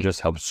 And It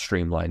just helps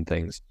streamline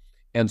things.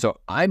 And so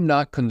I'm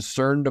not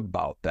concerned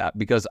about that,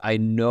 because I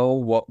know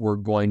what we're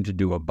going to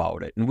do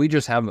about it. And we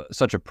just have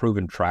such a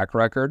proven track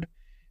record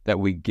that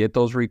we get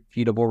those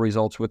repeatable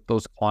results with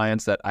those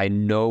clients, that I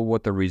know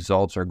what the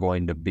results are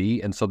going to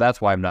be. And so that's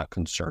why I'm not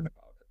concerned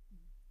about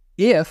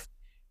it. If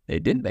they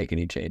didn't make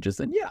any changes,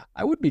 then yeah,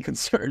 I would be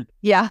concerned.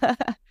 Yeah.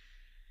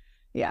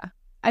 Yeah.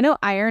 I know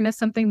iron is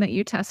something that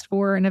you test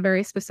for in a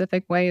very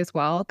specific way as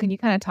well. Can you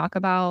kind of talk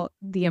about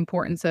the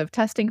importance of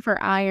testing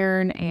for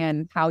iron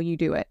and how you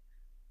do it?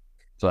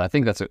 So I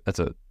think that's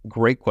a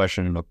great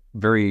question, and a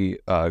very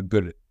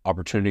good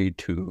opportunity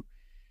to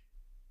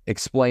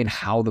explain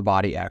how the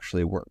body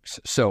actually works.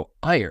 So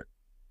iron,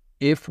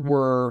 if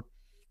we're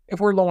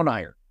low on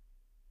iron,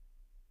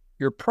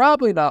 you're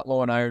probably not low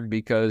on iron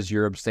because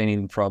you're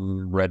abstaining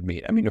from red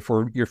meat. I mean,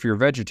 if you're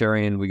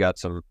vegetarian, we got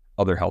some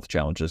other health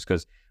challenges,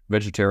 because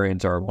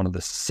vegetarians are one of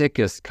the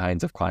sickest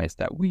kinds of clients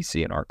that we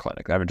see in our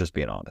clinic. I'm just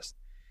being honest.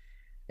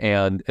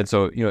 And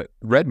so,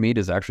 red meat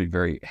is actually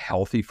very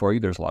healthy for you.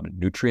 There's a lot of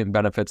nutrient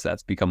benefits.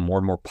 That's become more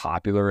and more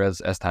popular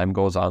as time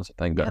goes on. So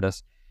thank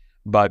goodness.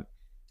 But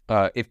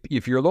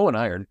if you're low in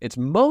iron, it's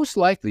most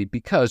likely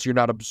because you're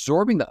not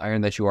absorbing the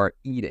iron that you are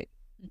eating.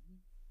 Mm-hmm.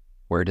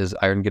 Where does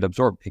iron get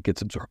absorbed? It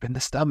gets absorbed in the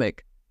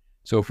stomach.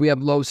 So if we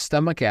have low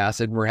stomach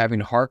acid and we're having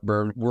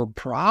heartburn, we're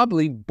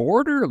probably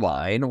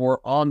borderline or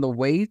on the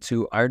way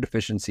to iron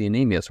deficiency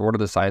anemia. So what are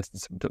the signs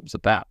and symptoms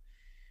of that?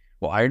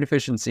 Well, iron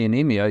deficiency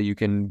anemia, you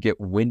can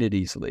get winded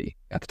easily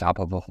at the top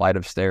of a flight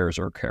of stairs,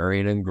 or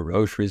carrying in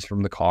groceries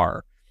from the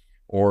car,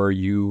 or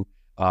you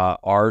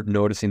are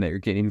noticing that you're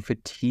getting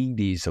fatigued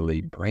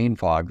easily, brain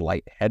fog,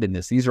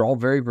 lightheadedness. These are all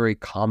very, very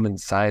common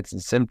signs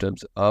and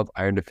symptoms of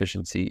iron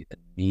deficiency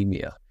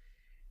anemia.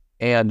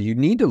 And you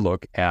need to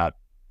look at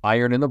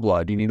iron in the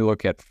blood. You need to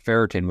look at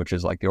ferritin, which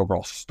is like the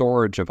overall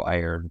storage of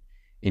iron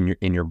in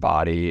your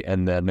body,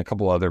 and then a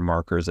couple other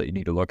markers that you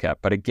need to look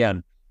at. But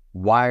again,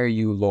 why are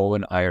you low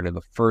in iron in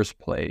the first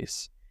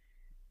place?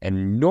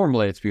 And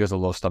normally it's because of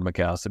low stomach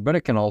acid, but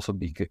it can also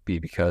be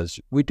because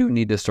we do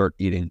need to start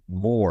eating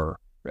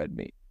more red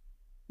meat.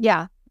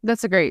 Yeah,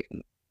 that's a great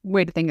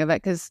way to think of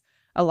it, because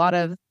a lot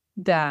of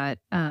that,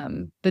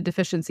 the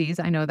deficiencies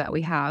I know that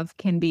we have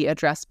can be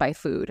addressed by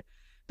food.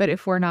 But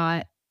if we're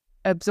not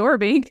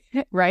absorbing,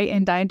 right,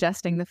 and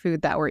digesting the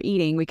food that we're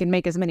eating, we can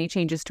make as many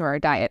changes to our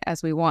diet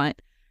as we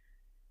want,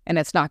 and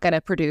it's not going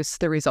to produce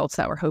the results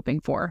that we're hoping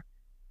for.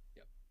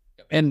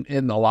 And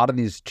in a lot of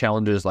these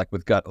challenges, like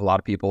with gut, a lot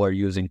of people are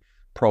using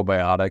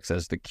probiotics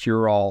as the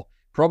cure-all.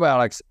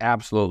 Probiotics,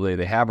 absolutely,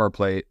 they have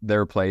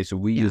their place.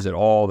 We use it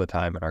all the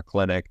time in our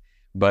clinic.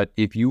 But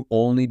if you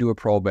only do a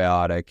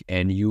probiotic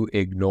and you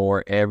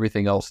ignore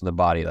everything else in the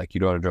body, like you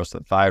don't address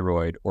the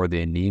thyroid or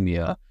the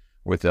anemia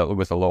with a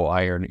low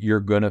iron, you're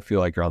going to feel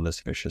like you're on this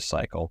vicious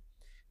cycle.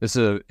 This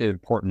is an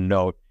important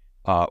note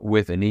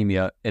with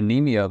anemia.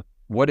 Anemia,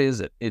 what is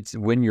it? It's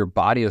when your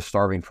body is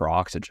starving for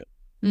oxygen.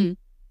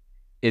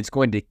 It's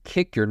going to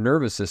kick your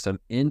nervous system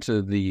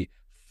into the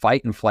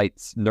fight and flight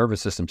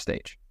nervous system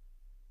stage.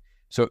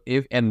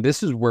 And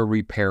this is where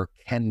repair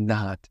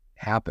cannot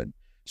happen.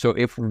 So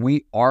if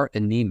we are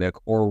anemic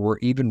or we're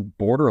even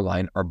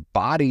borderline, our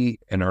body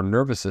and our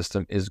nervous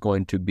system is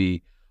going to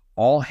be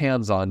all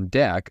hands on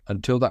deck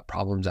until that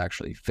problem's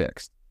actually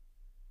fixed.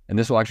 And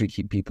this will actually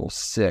keep people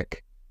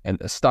sick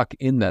and stuck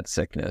in that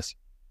sickness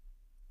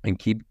and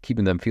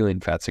keeping them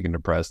feeling fat, sick, and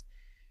depressed,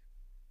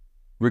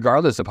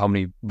 regardless of how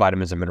many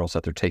vitamins and minerals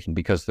that they're taking,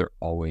 because they're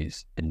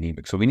always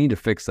anemic. So we need to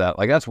fix that.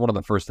 Like, that's one of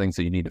the first things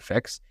that you need to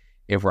fix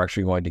if we're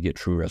actually going to get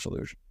true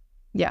resolution.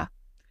 Yeah.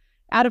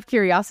 Out of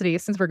curiosity,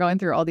 since we're going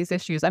through all these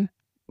issues,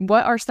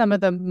 what are some of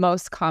the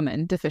most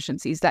common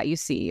deficiencies that you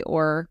see,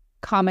 or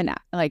common,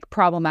 like,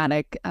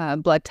 problematic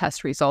blood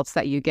test results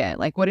that you get?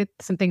 Like, what are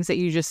some things that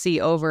you just see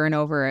over and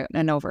over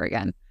and over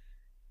again?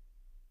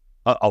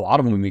 A lot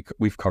of them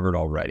we've covered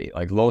already,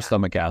 like low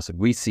stomach acid.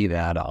 We see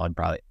that on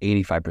probably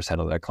 85%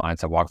 of their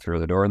clients that walk through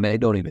the door, and they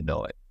don't even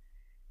know it.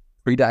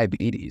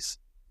 Prediabetes,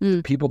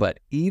 people that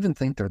even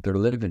think they're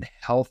living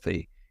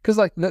healthy. Because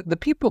like the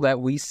people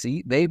that we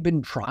see, they've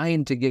been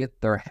trying to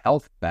get their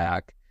health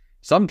back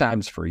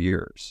sometimes for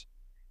years,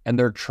 and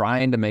they're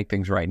trying to make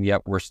things right. And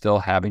yet we're still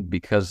having,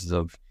 because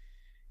of,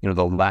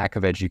 the lack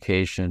of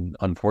education,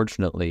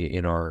 unfortunately,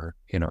 in our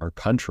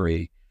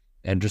country,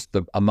 and just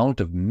the amount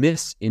of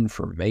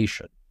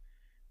misinformation,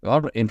 a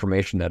lot of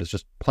information that is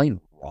just plain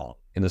wrong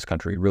in this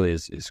country really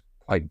is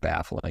quite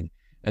baffling.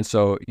 And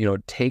so,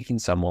 taking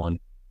someone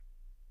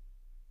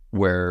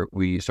where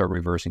we start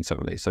reversing some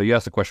of these. So you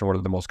asked the question, what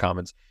are the most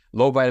commons?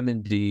 Low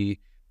vitamin D,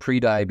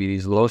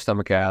 prediabetes, low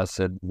stomach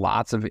acid,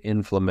 lots of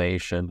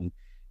inflammation.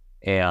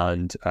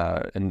 And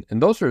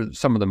those are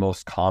some of the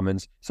most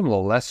commons. Some of the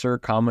lesser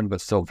common,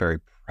 but still very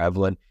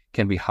prevalent,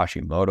 can be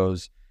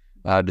Hashimoto's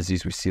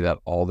disease. We see that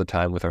all the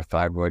time with our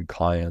thyroid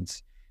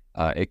clients.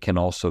 It can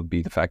also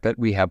be the fact that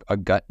we have a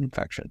gut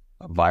infection.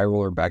 A viral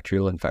or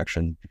bacterial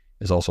infection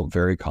is also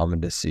very common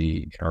to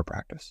see in our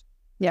practice.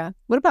 Yeah.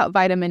 What about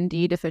vitamin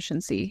D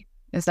deficiency?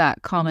 Is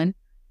that common?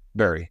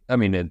 Very. I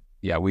mean,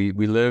 we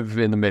live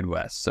in the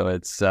Midwest, so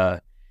it's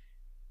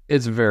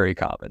very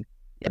common.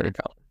 Very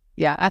common.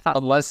 Yeah, I thought.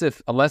 Unless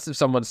if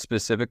someone's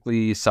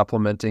specifically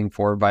supplementing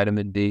for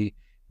vitamin D,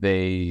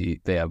 they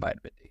have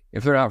vitamin D.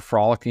 If they're not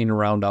frolicking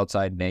around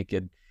outside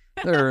naked,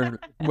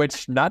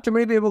 which not too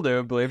many people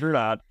do, believe it or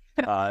not.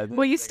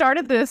 Well, you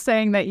started this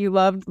saying that you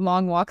loved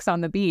long walks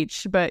on the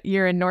beach, but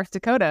you're in North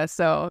Dakota,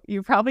 so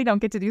you probably don't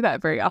get to do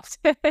that very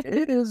often.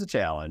 It is a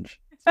challenge.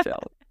 It's a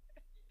challenge.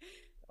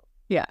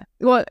 Yeah.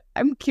 Well,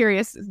 I'm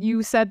curious.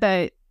 You said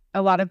that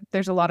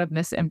there's a lot of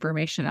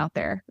misinformation out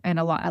there and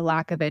a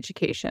lack of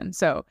education.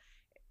 So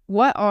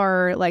what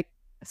are, like,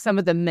 some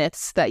of the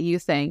myths that you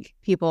think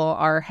people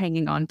are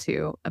hanging on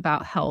to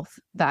about health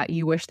that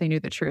you wish they knew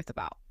the truth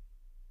about?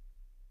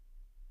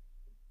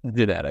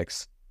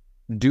 Genetics.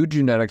 Do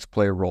genetics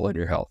play a role in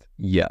your health?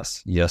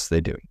 Yes. Yes, they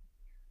do.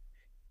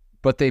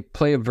 But they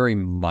play a very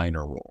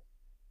minor role.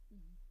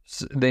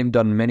 So they've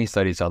done many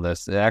studies on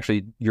this.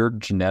 Actually, your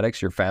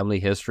genetics, your family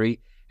history,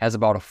 has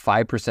about a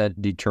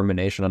 5%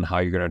 determination on how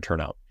you're going to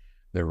turn out.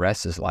 The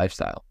rest is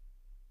lifestyle.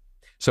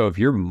 So if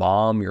your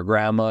mom, your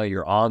grandma,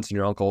 your aunts, and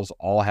your uncles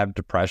all have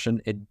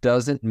depression, it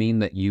doesn't mean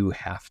that you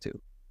have to.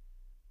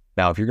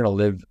 Now, if you're going to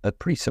live a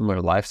pretty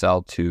similar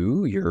lifestyle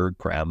to your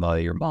grandma,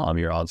 your mom,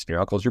 your aunts, and your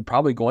uncles, you're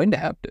probably going to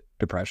have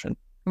depression.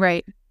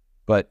 Right.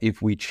 But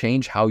if we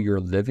change how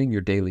you're living,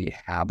 your daily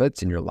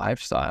habits, and your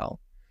lifestyle,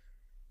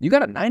 you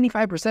got a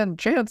 95%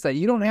 chance that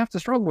you don't have to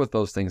struggle with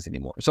those things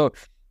anymore. So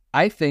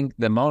I think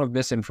the amount of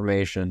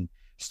misinformation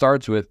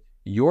starts with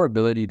your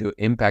ability to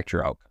impact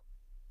your outcome,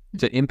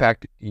 to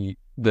impact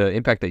the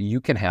impact that you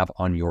can have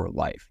on your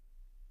life.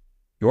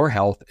 Your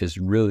health is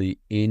really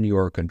in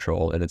your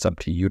control, and it's up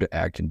to you to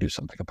act and do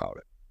something about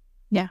it.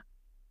 Yeah.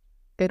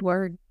 Good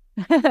word.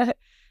 Can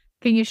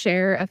you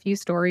share a few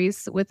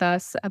stories with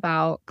us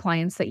about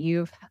clients that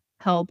you've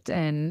helped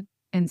and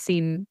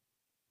seen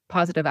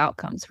positive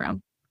outcomes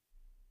from?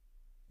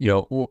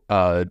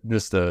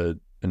 Just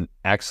an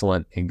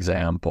excellent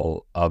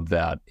example of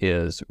that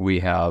is we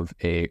have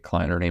a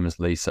client, her name is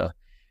Lisa,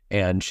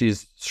 and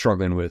she's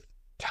struggling with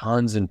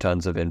tons and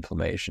tons of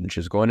inflammation.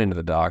 She's going into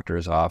the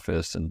doctor's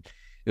office, and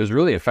it was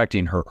really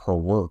affecting her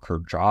work, her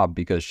job,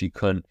 because she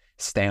couldn't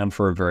stand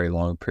for a very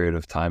long period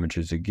of time, and she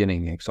was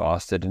getting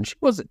exhausted. And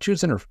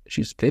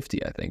she's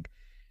 50, I think.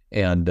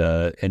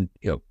 and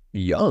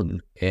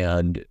young,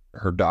 and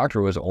her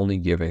doctor was only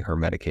giving her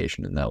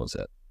medication, and that was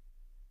it.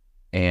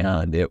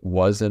 And it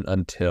wasn't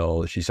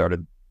until she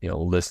started,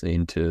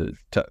 listening to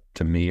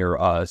me, or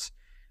us,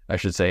 I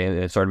should say,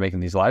 and started making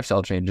these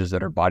lifestyle changes,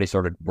 that her body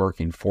started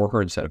working for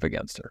her instead of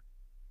against her.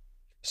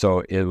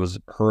 So it was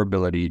her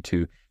ability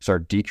to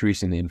start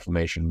decreasing the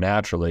inflammation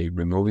naturally,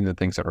 removing the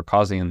things that are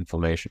causing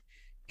inflammation,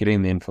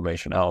 getting the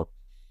inflammation out.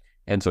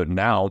 And so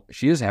now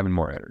she is having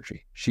more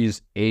energy.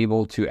 She's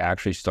able to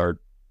actually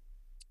start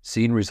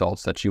seeing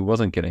results that she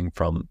wasn't getting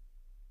from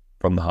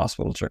the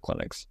hospitals or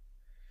clinics.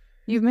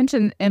 You've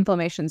mentioned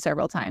inflammation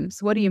several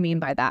times. What do you mean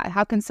by that?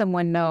 How can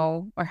someone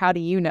know, or how do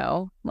you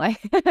know,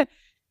 like,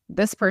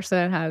 this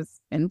person has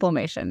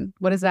inflammation?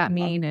 What does that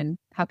mean, and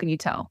how can you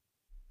tell?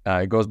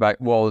 It goes back,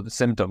 the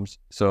symptoms.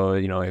 So,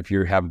 if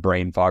you have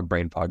brain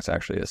fog's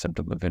actually a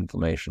symptom of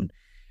inflammation.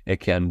 It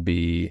can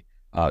be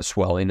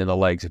swelling in the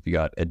legs if you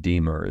got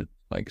edema, or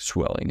like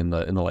swelling in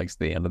the legs at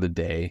the end of the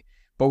day.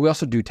 But we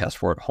also do test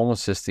for it.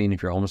 Homocysteine,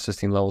 if your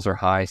homocysteine levels are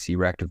high,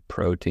 C-reactive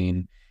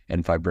protein,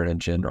 and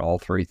fibrinogen are all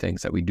three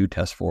things that we do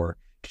test for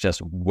to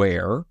test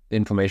where the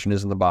inflammation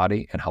is in the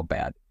body and how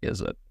bad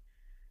is it.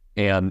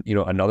 And,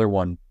 another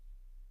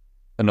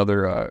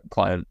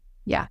client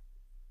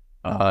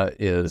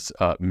is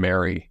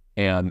Mary.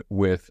 And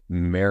with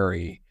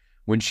Mary,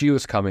 when she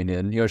was coming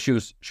in, she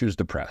was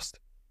depressed.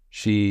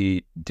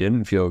 She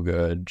didn't feel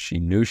good. She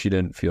knew she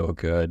didn't feel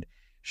good.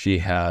 She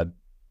had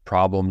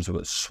problems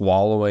with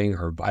swallowing.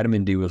 Her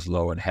vitamin D was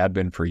low and had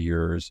been for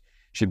years.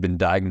 She'd been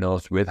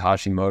diagnosed with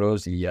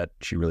Hashimoto's, yet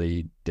she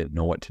really didn't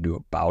know what to do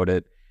about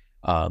it.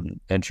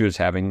 And she was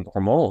having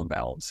hormonal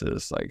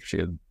imbalances. Like, she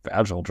had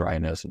vaginal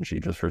dryness, and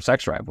her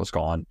sex drive was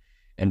gone,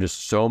 and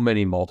just so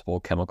many multiple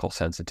chemical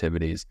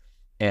sensitivities.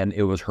 And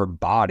it was her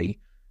body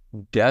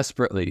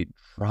desperately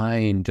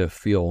trying to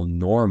feel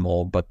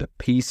normal, but the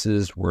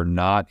pieces were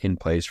not in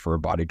place for her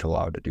body to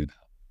allow her to do that.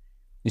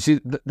 You see,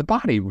 the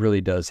body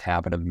really does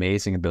have an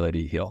amazing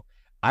ability to heal.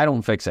 I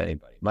don't fix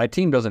anybody. My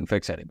team doesn't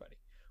fix anybody.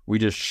 We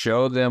just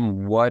show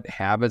them what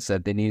habits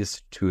that they need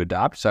to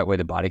adopt, so that way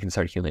the body can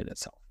start healing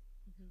itself.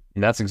 Mm-hmm.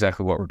 And that's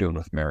exactly what we're doing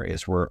with Mary,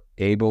 is we're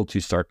able to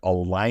start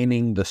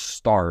aligning the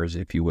stars,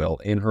 if you will,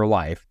 in her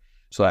life,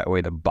 so that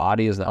way the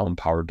body is now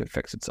empowered to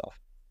fix itself.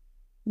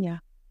 Yeah.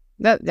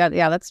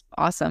 That's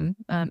awesome.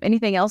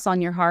 Anything else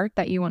on your heart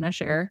that you want to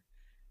share?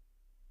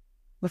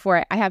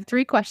 Before I have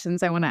 3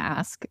 questions I want to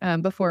ask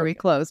before we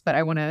close, but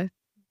I want to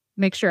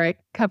make sure I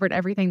covered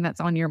everything that's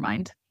on your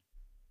mind.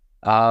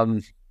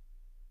 Gosh,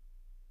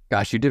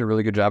 you did a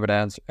really good job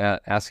at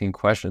asking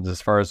questions. As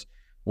far as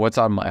what's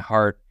on my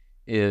heart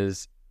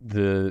is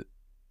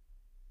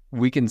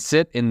we can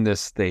sit in this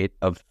state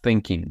of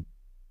thinking,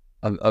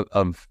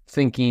 of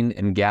thinking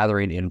and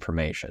gathering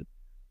information.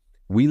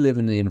 We live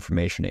in the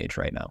information age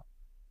right now.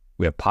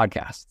 We have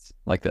podcasts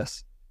like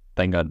this,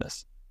 thank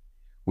goodness.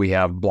 We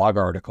have blog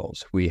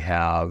articles. We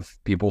have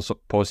people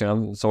posting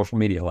on social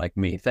media like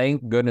me.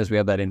 Thank goodness we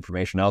have that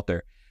information out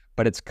there.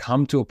 But it's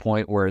come to a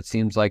point where it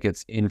seems like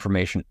it's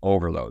information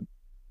overload.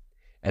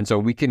 And so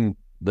we can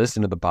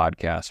listen to the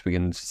podcast, we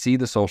can see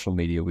the social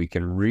media, we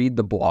can read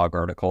the blog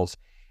articles,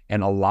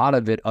 and a lot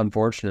of it,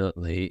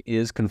 unfortunately,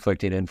 is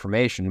conflicting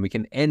information. We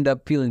can end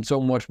up feeling so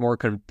much more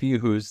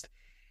confused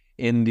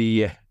by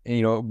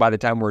the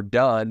time we're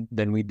done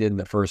than we did in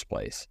the first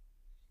place.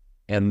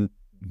 And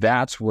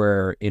that's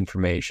where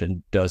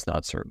information does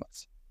not serve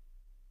us.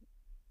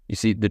 You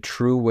see, the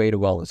true way to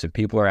wellness, if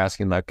people are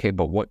asking, like, okay,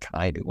 but what can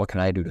I do? What can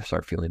I do to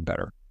start feeling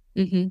better?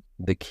 Mm-hmm.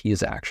 The key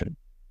is action.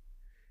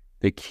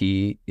 The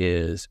key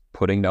is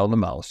putting down the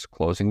mouse,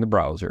 closing the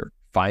browser,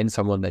 find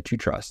someone that you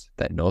trust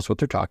that knows what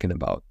they're talking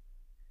about,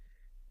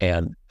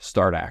 and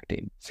start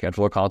acting.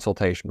 Schedule a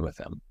consultation with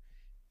them.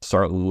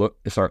 Start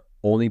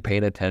only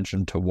paying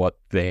attention to what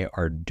they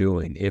are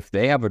doing. If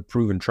they have a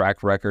proven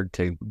track record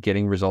to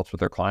getting results with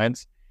their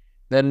clients,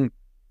 then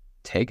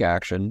take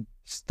action.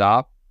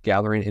 Stop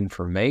gathering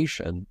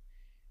information,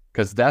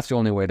 because that's the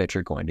only way that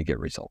you're going to get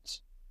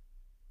results.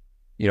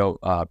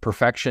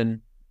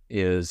 Perfection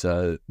is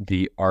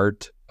the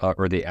art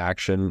or the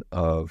action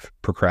of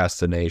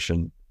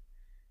procrastination,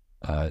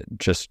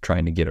 just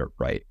trying to get it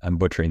right. I'm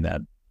butchering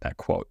that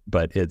quote,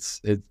 but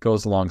it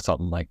goes along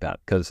something like that,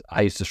 because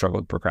I used to struggle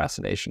with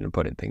procrastination and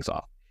putting things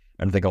off.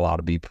 And I think a lot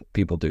of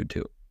people do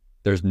too.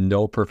 There's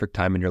no perfect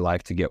time in your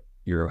life to get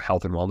your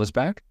health and wellness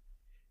back,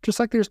 just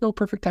like there's no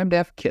perfect time to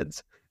have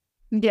kids.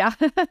 Yeah.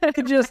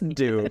 You just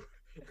do.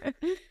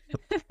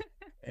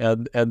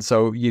 And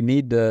so you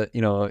need to,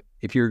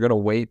 if you're going to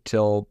wait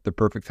till the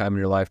perfect time in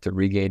your life to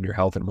regain your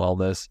health and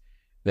wellness,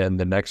 then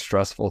the next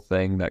stressful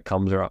thing that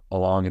comes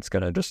along, it's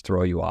going to just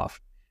throw you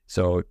off.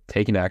 So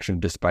taking action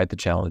despite the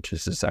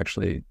challenges is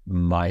actually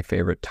my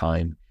favorite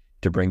time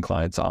to bring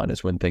clients on,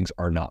 is when things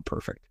are not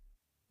perfect.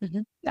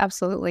 Mm-hmm.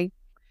 Absolutely.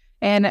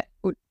 And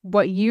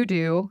what you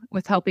do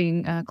with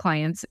helping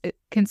clients,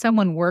 can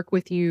someone work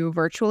with you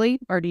virtually,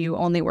 or do you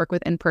only work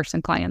with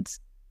in-person clients?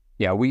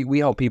 Yeah, we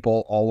help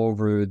people all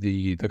over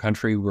the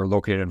country. We're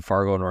located in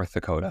Fargo, North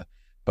Dakota.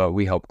 but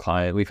we've helped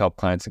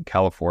clients in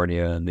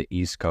California and the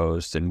East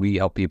Coast, and we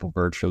help people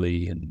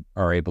virtually and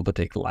are able to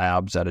take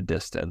labs at a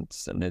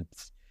distance. And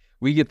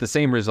we get the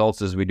same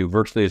results as we do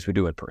virtually as we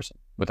do in person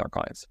with our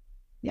clients.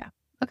 Yeah.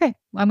 Okay.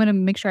 Well, I'm going to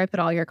make sure I put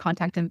all your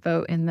contact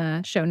info in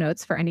the show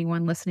notes for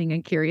anyone listening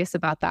and curious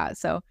about that.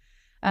 So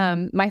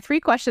my 3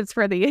 questions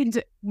for the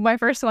end. My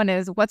first one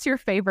is, what's your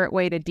favorite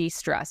way to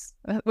de-stress?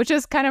 Which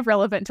is kind of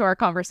relevant to our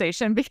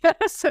conversation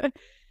because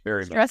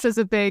stress is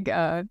a big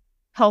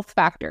health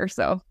factor.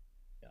 So,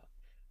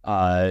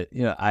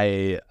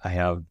 I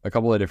have a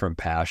couple of different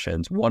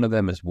passions. One of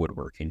them is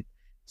woodworking.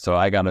 So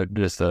I got a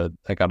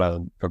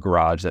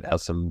garage that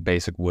has some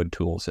basic wood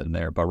tools in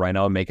there. But right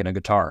now I'm making a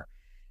guitar,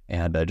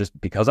 and just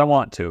because I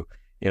want to.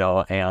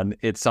 And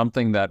it's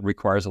something that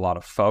requires a lot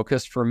of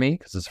focus for me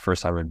because it's the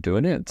first time I'm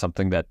doing it. It's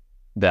something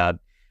that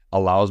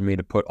allows me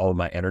to put all of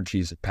my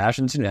energies and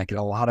passions in it. I get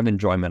a lot of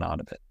enjoyment out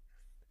of it.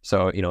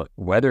 So,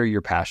 whether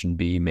your passion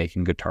be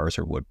making guitars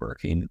or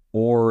woodworking,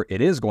 or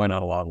it is going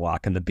on a long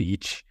walk on the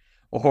beach,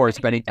 or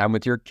spending time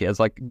with your kids,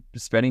 like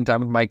spending time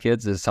with my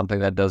kids is something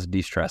that does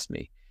de-stress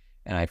me.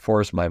 And I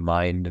force my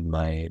mind and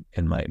my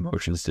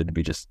emotions to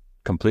be just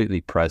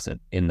completely present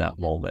in that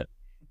moment.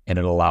 And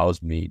it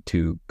allows me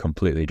to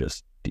completely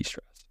just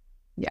de-stress.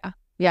 Yeah.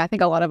 Yeah. I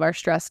think a lot of our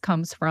stress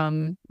comes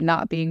from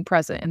not being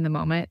present in the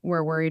moment.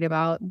 We're worried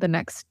about the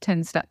next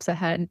 10 steps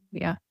ahead.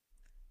 Yeah.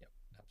 Yep,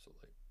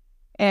 absolutely.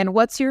 And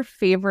what's your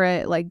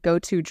favorite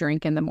go-to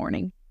drink in the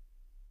morning?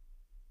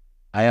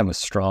 I have a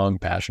strong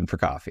passion for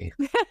coffee.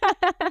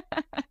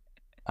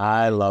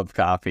 I love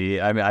coffee.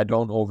 I mean, I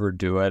don't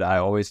overdo it.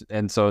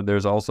 And so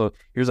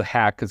here's a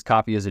hack, because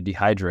coffee is a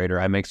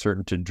dehydrator. I make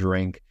certain to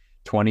drink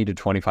 20 to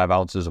 25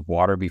 ounces of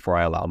water before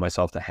I allow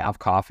myself to have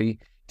coffee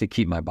to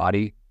keep my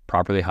body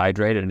properly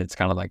hydrated. And it's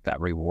kind of like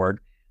that reward.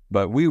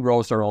 But we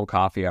roast our own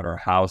coffee at our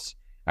house.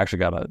 Actually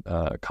got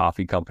a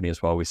coffee company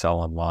as well. We sell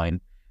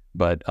online.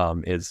 But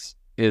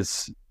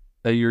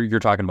you're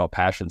talking about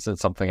passions.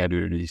 It's something I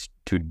do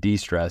to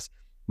de-stress.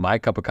 My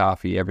cup of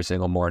coffee every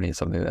single morning is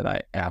something that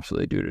I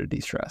absolutely do to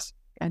de-stress.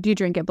 Do you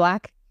drink it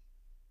black?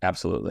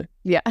 Absolutely.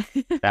 Yeah.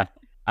 Yeah.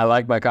 I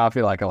like my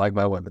coffee like I like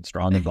my women,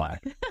 strong and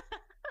black.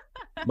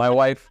 My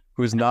wife,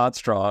 who's not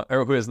strong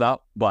or who is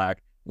not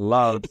black,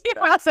 loves.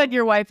 I said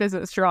your wife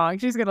isn't strong.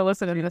 She's going to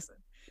listen to this.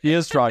 She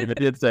is strong. I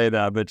did say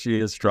that, but she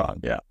is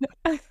strong. Yeah.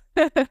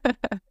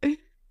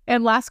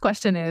 And last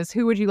question is,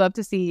 who would you love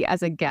to see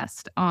as a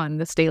guest on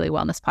this Daily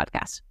Wellness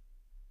podcast?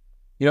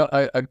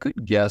 A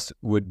good guest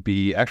would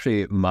be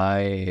actually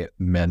my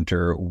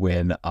mentor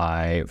when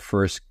I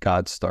first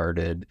got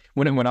started,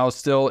 when I was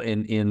still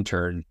an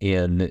intern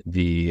in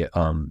the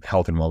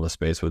health and wellness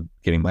space with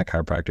getting my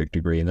chiropractic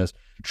degree in this.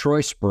 Troy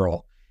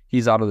Spurl,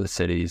 he's out of the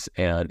cities,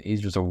 and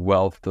he's just a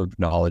wealth of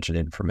knowledge and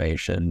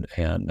information,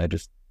 and I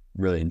just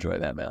really enjoy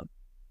that man.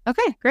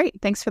 Okay,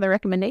 great. Thanks for the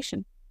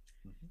recommendation.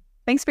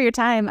 Thanks for your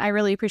time. I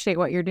really appreciate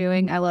what you're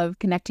doing. I love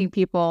connecting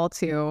people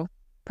to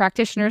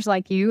practitioners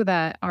like you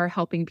that are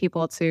helping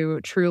people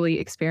to truly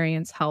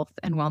experience health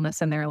and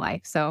wellness in their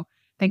life. So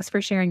thanks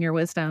for sharing your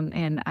wisdom.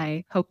 And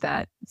I hope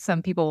that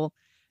some people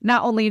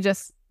not only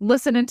just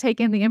listen and take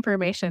in the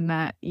information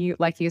that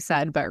like you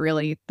said, but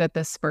really that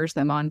this spurs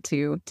them on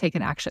to take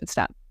an action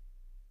step.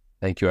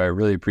 Thank you. I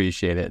really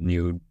appreciate it.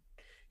 And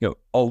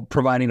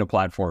providing a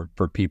platform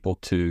for people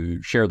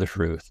to share the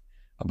truth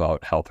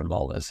about health and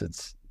wellness.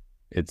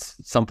 It's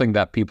something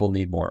that people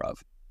need more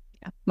of.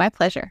 Yeah, my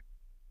pleasure.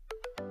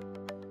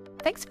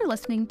 Thanks for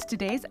listening to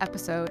today's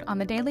episode on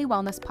the Daily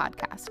Wellness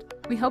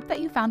Podcast. We hope that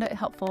you found it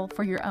helpful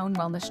for your own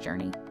wellness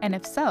journey. And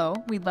if so,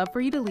 we'd love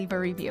for you to leave a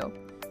review.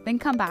 Then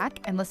come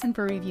back and listen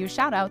for review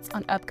shoutouts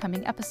on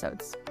upcoming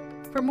episodes.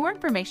 For more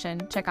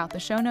information, check out the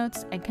show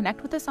notes and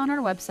connect with us on our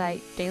website,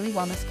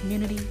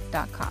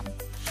 dailywellnesscommunity.com.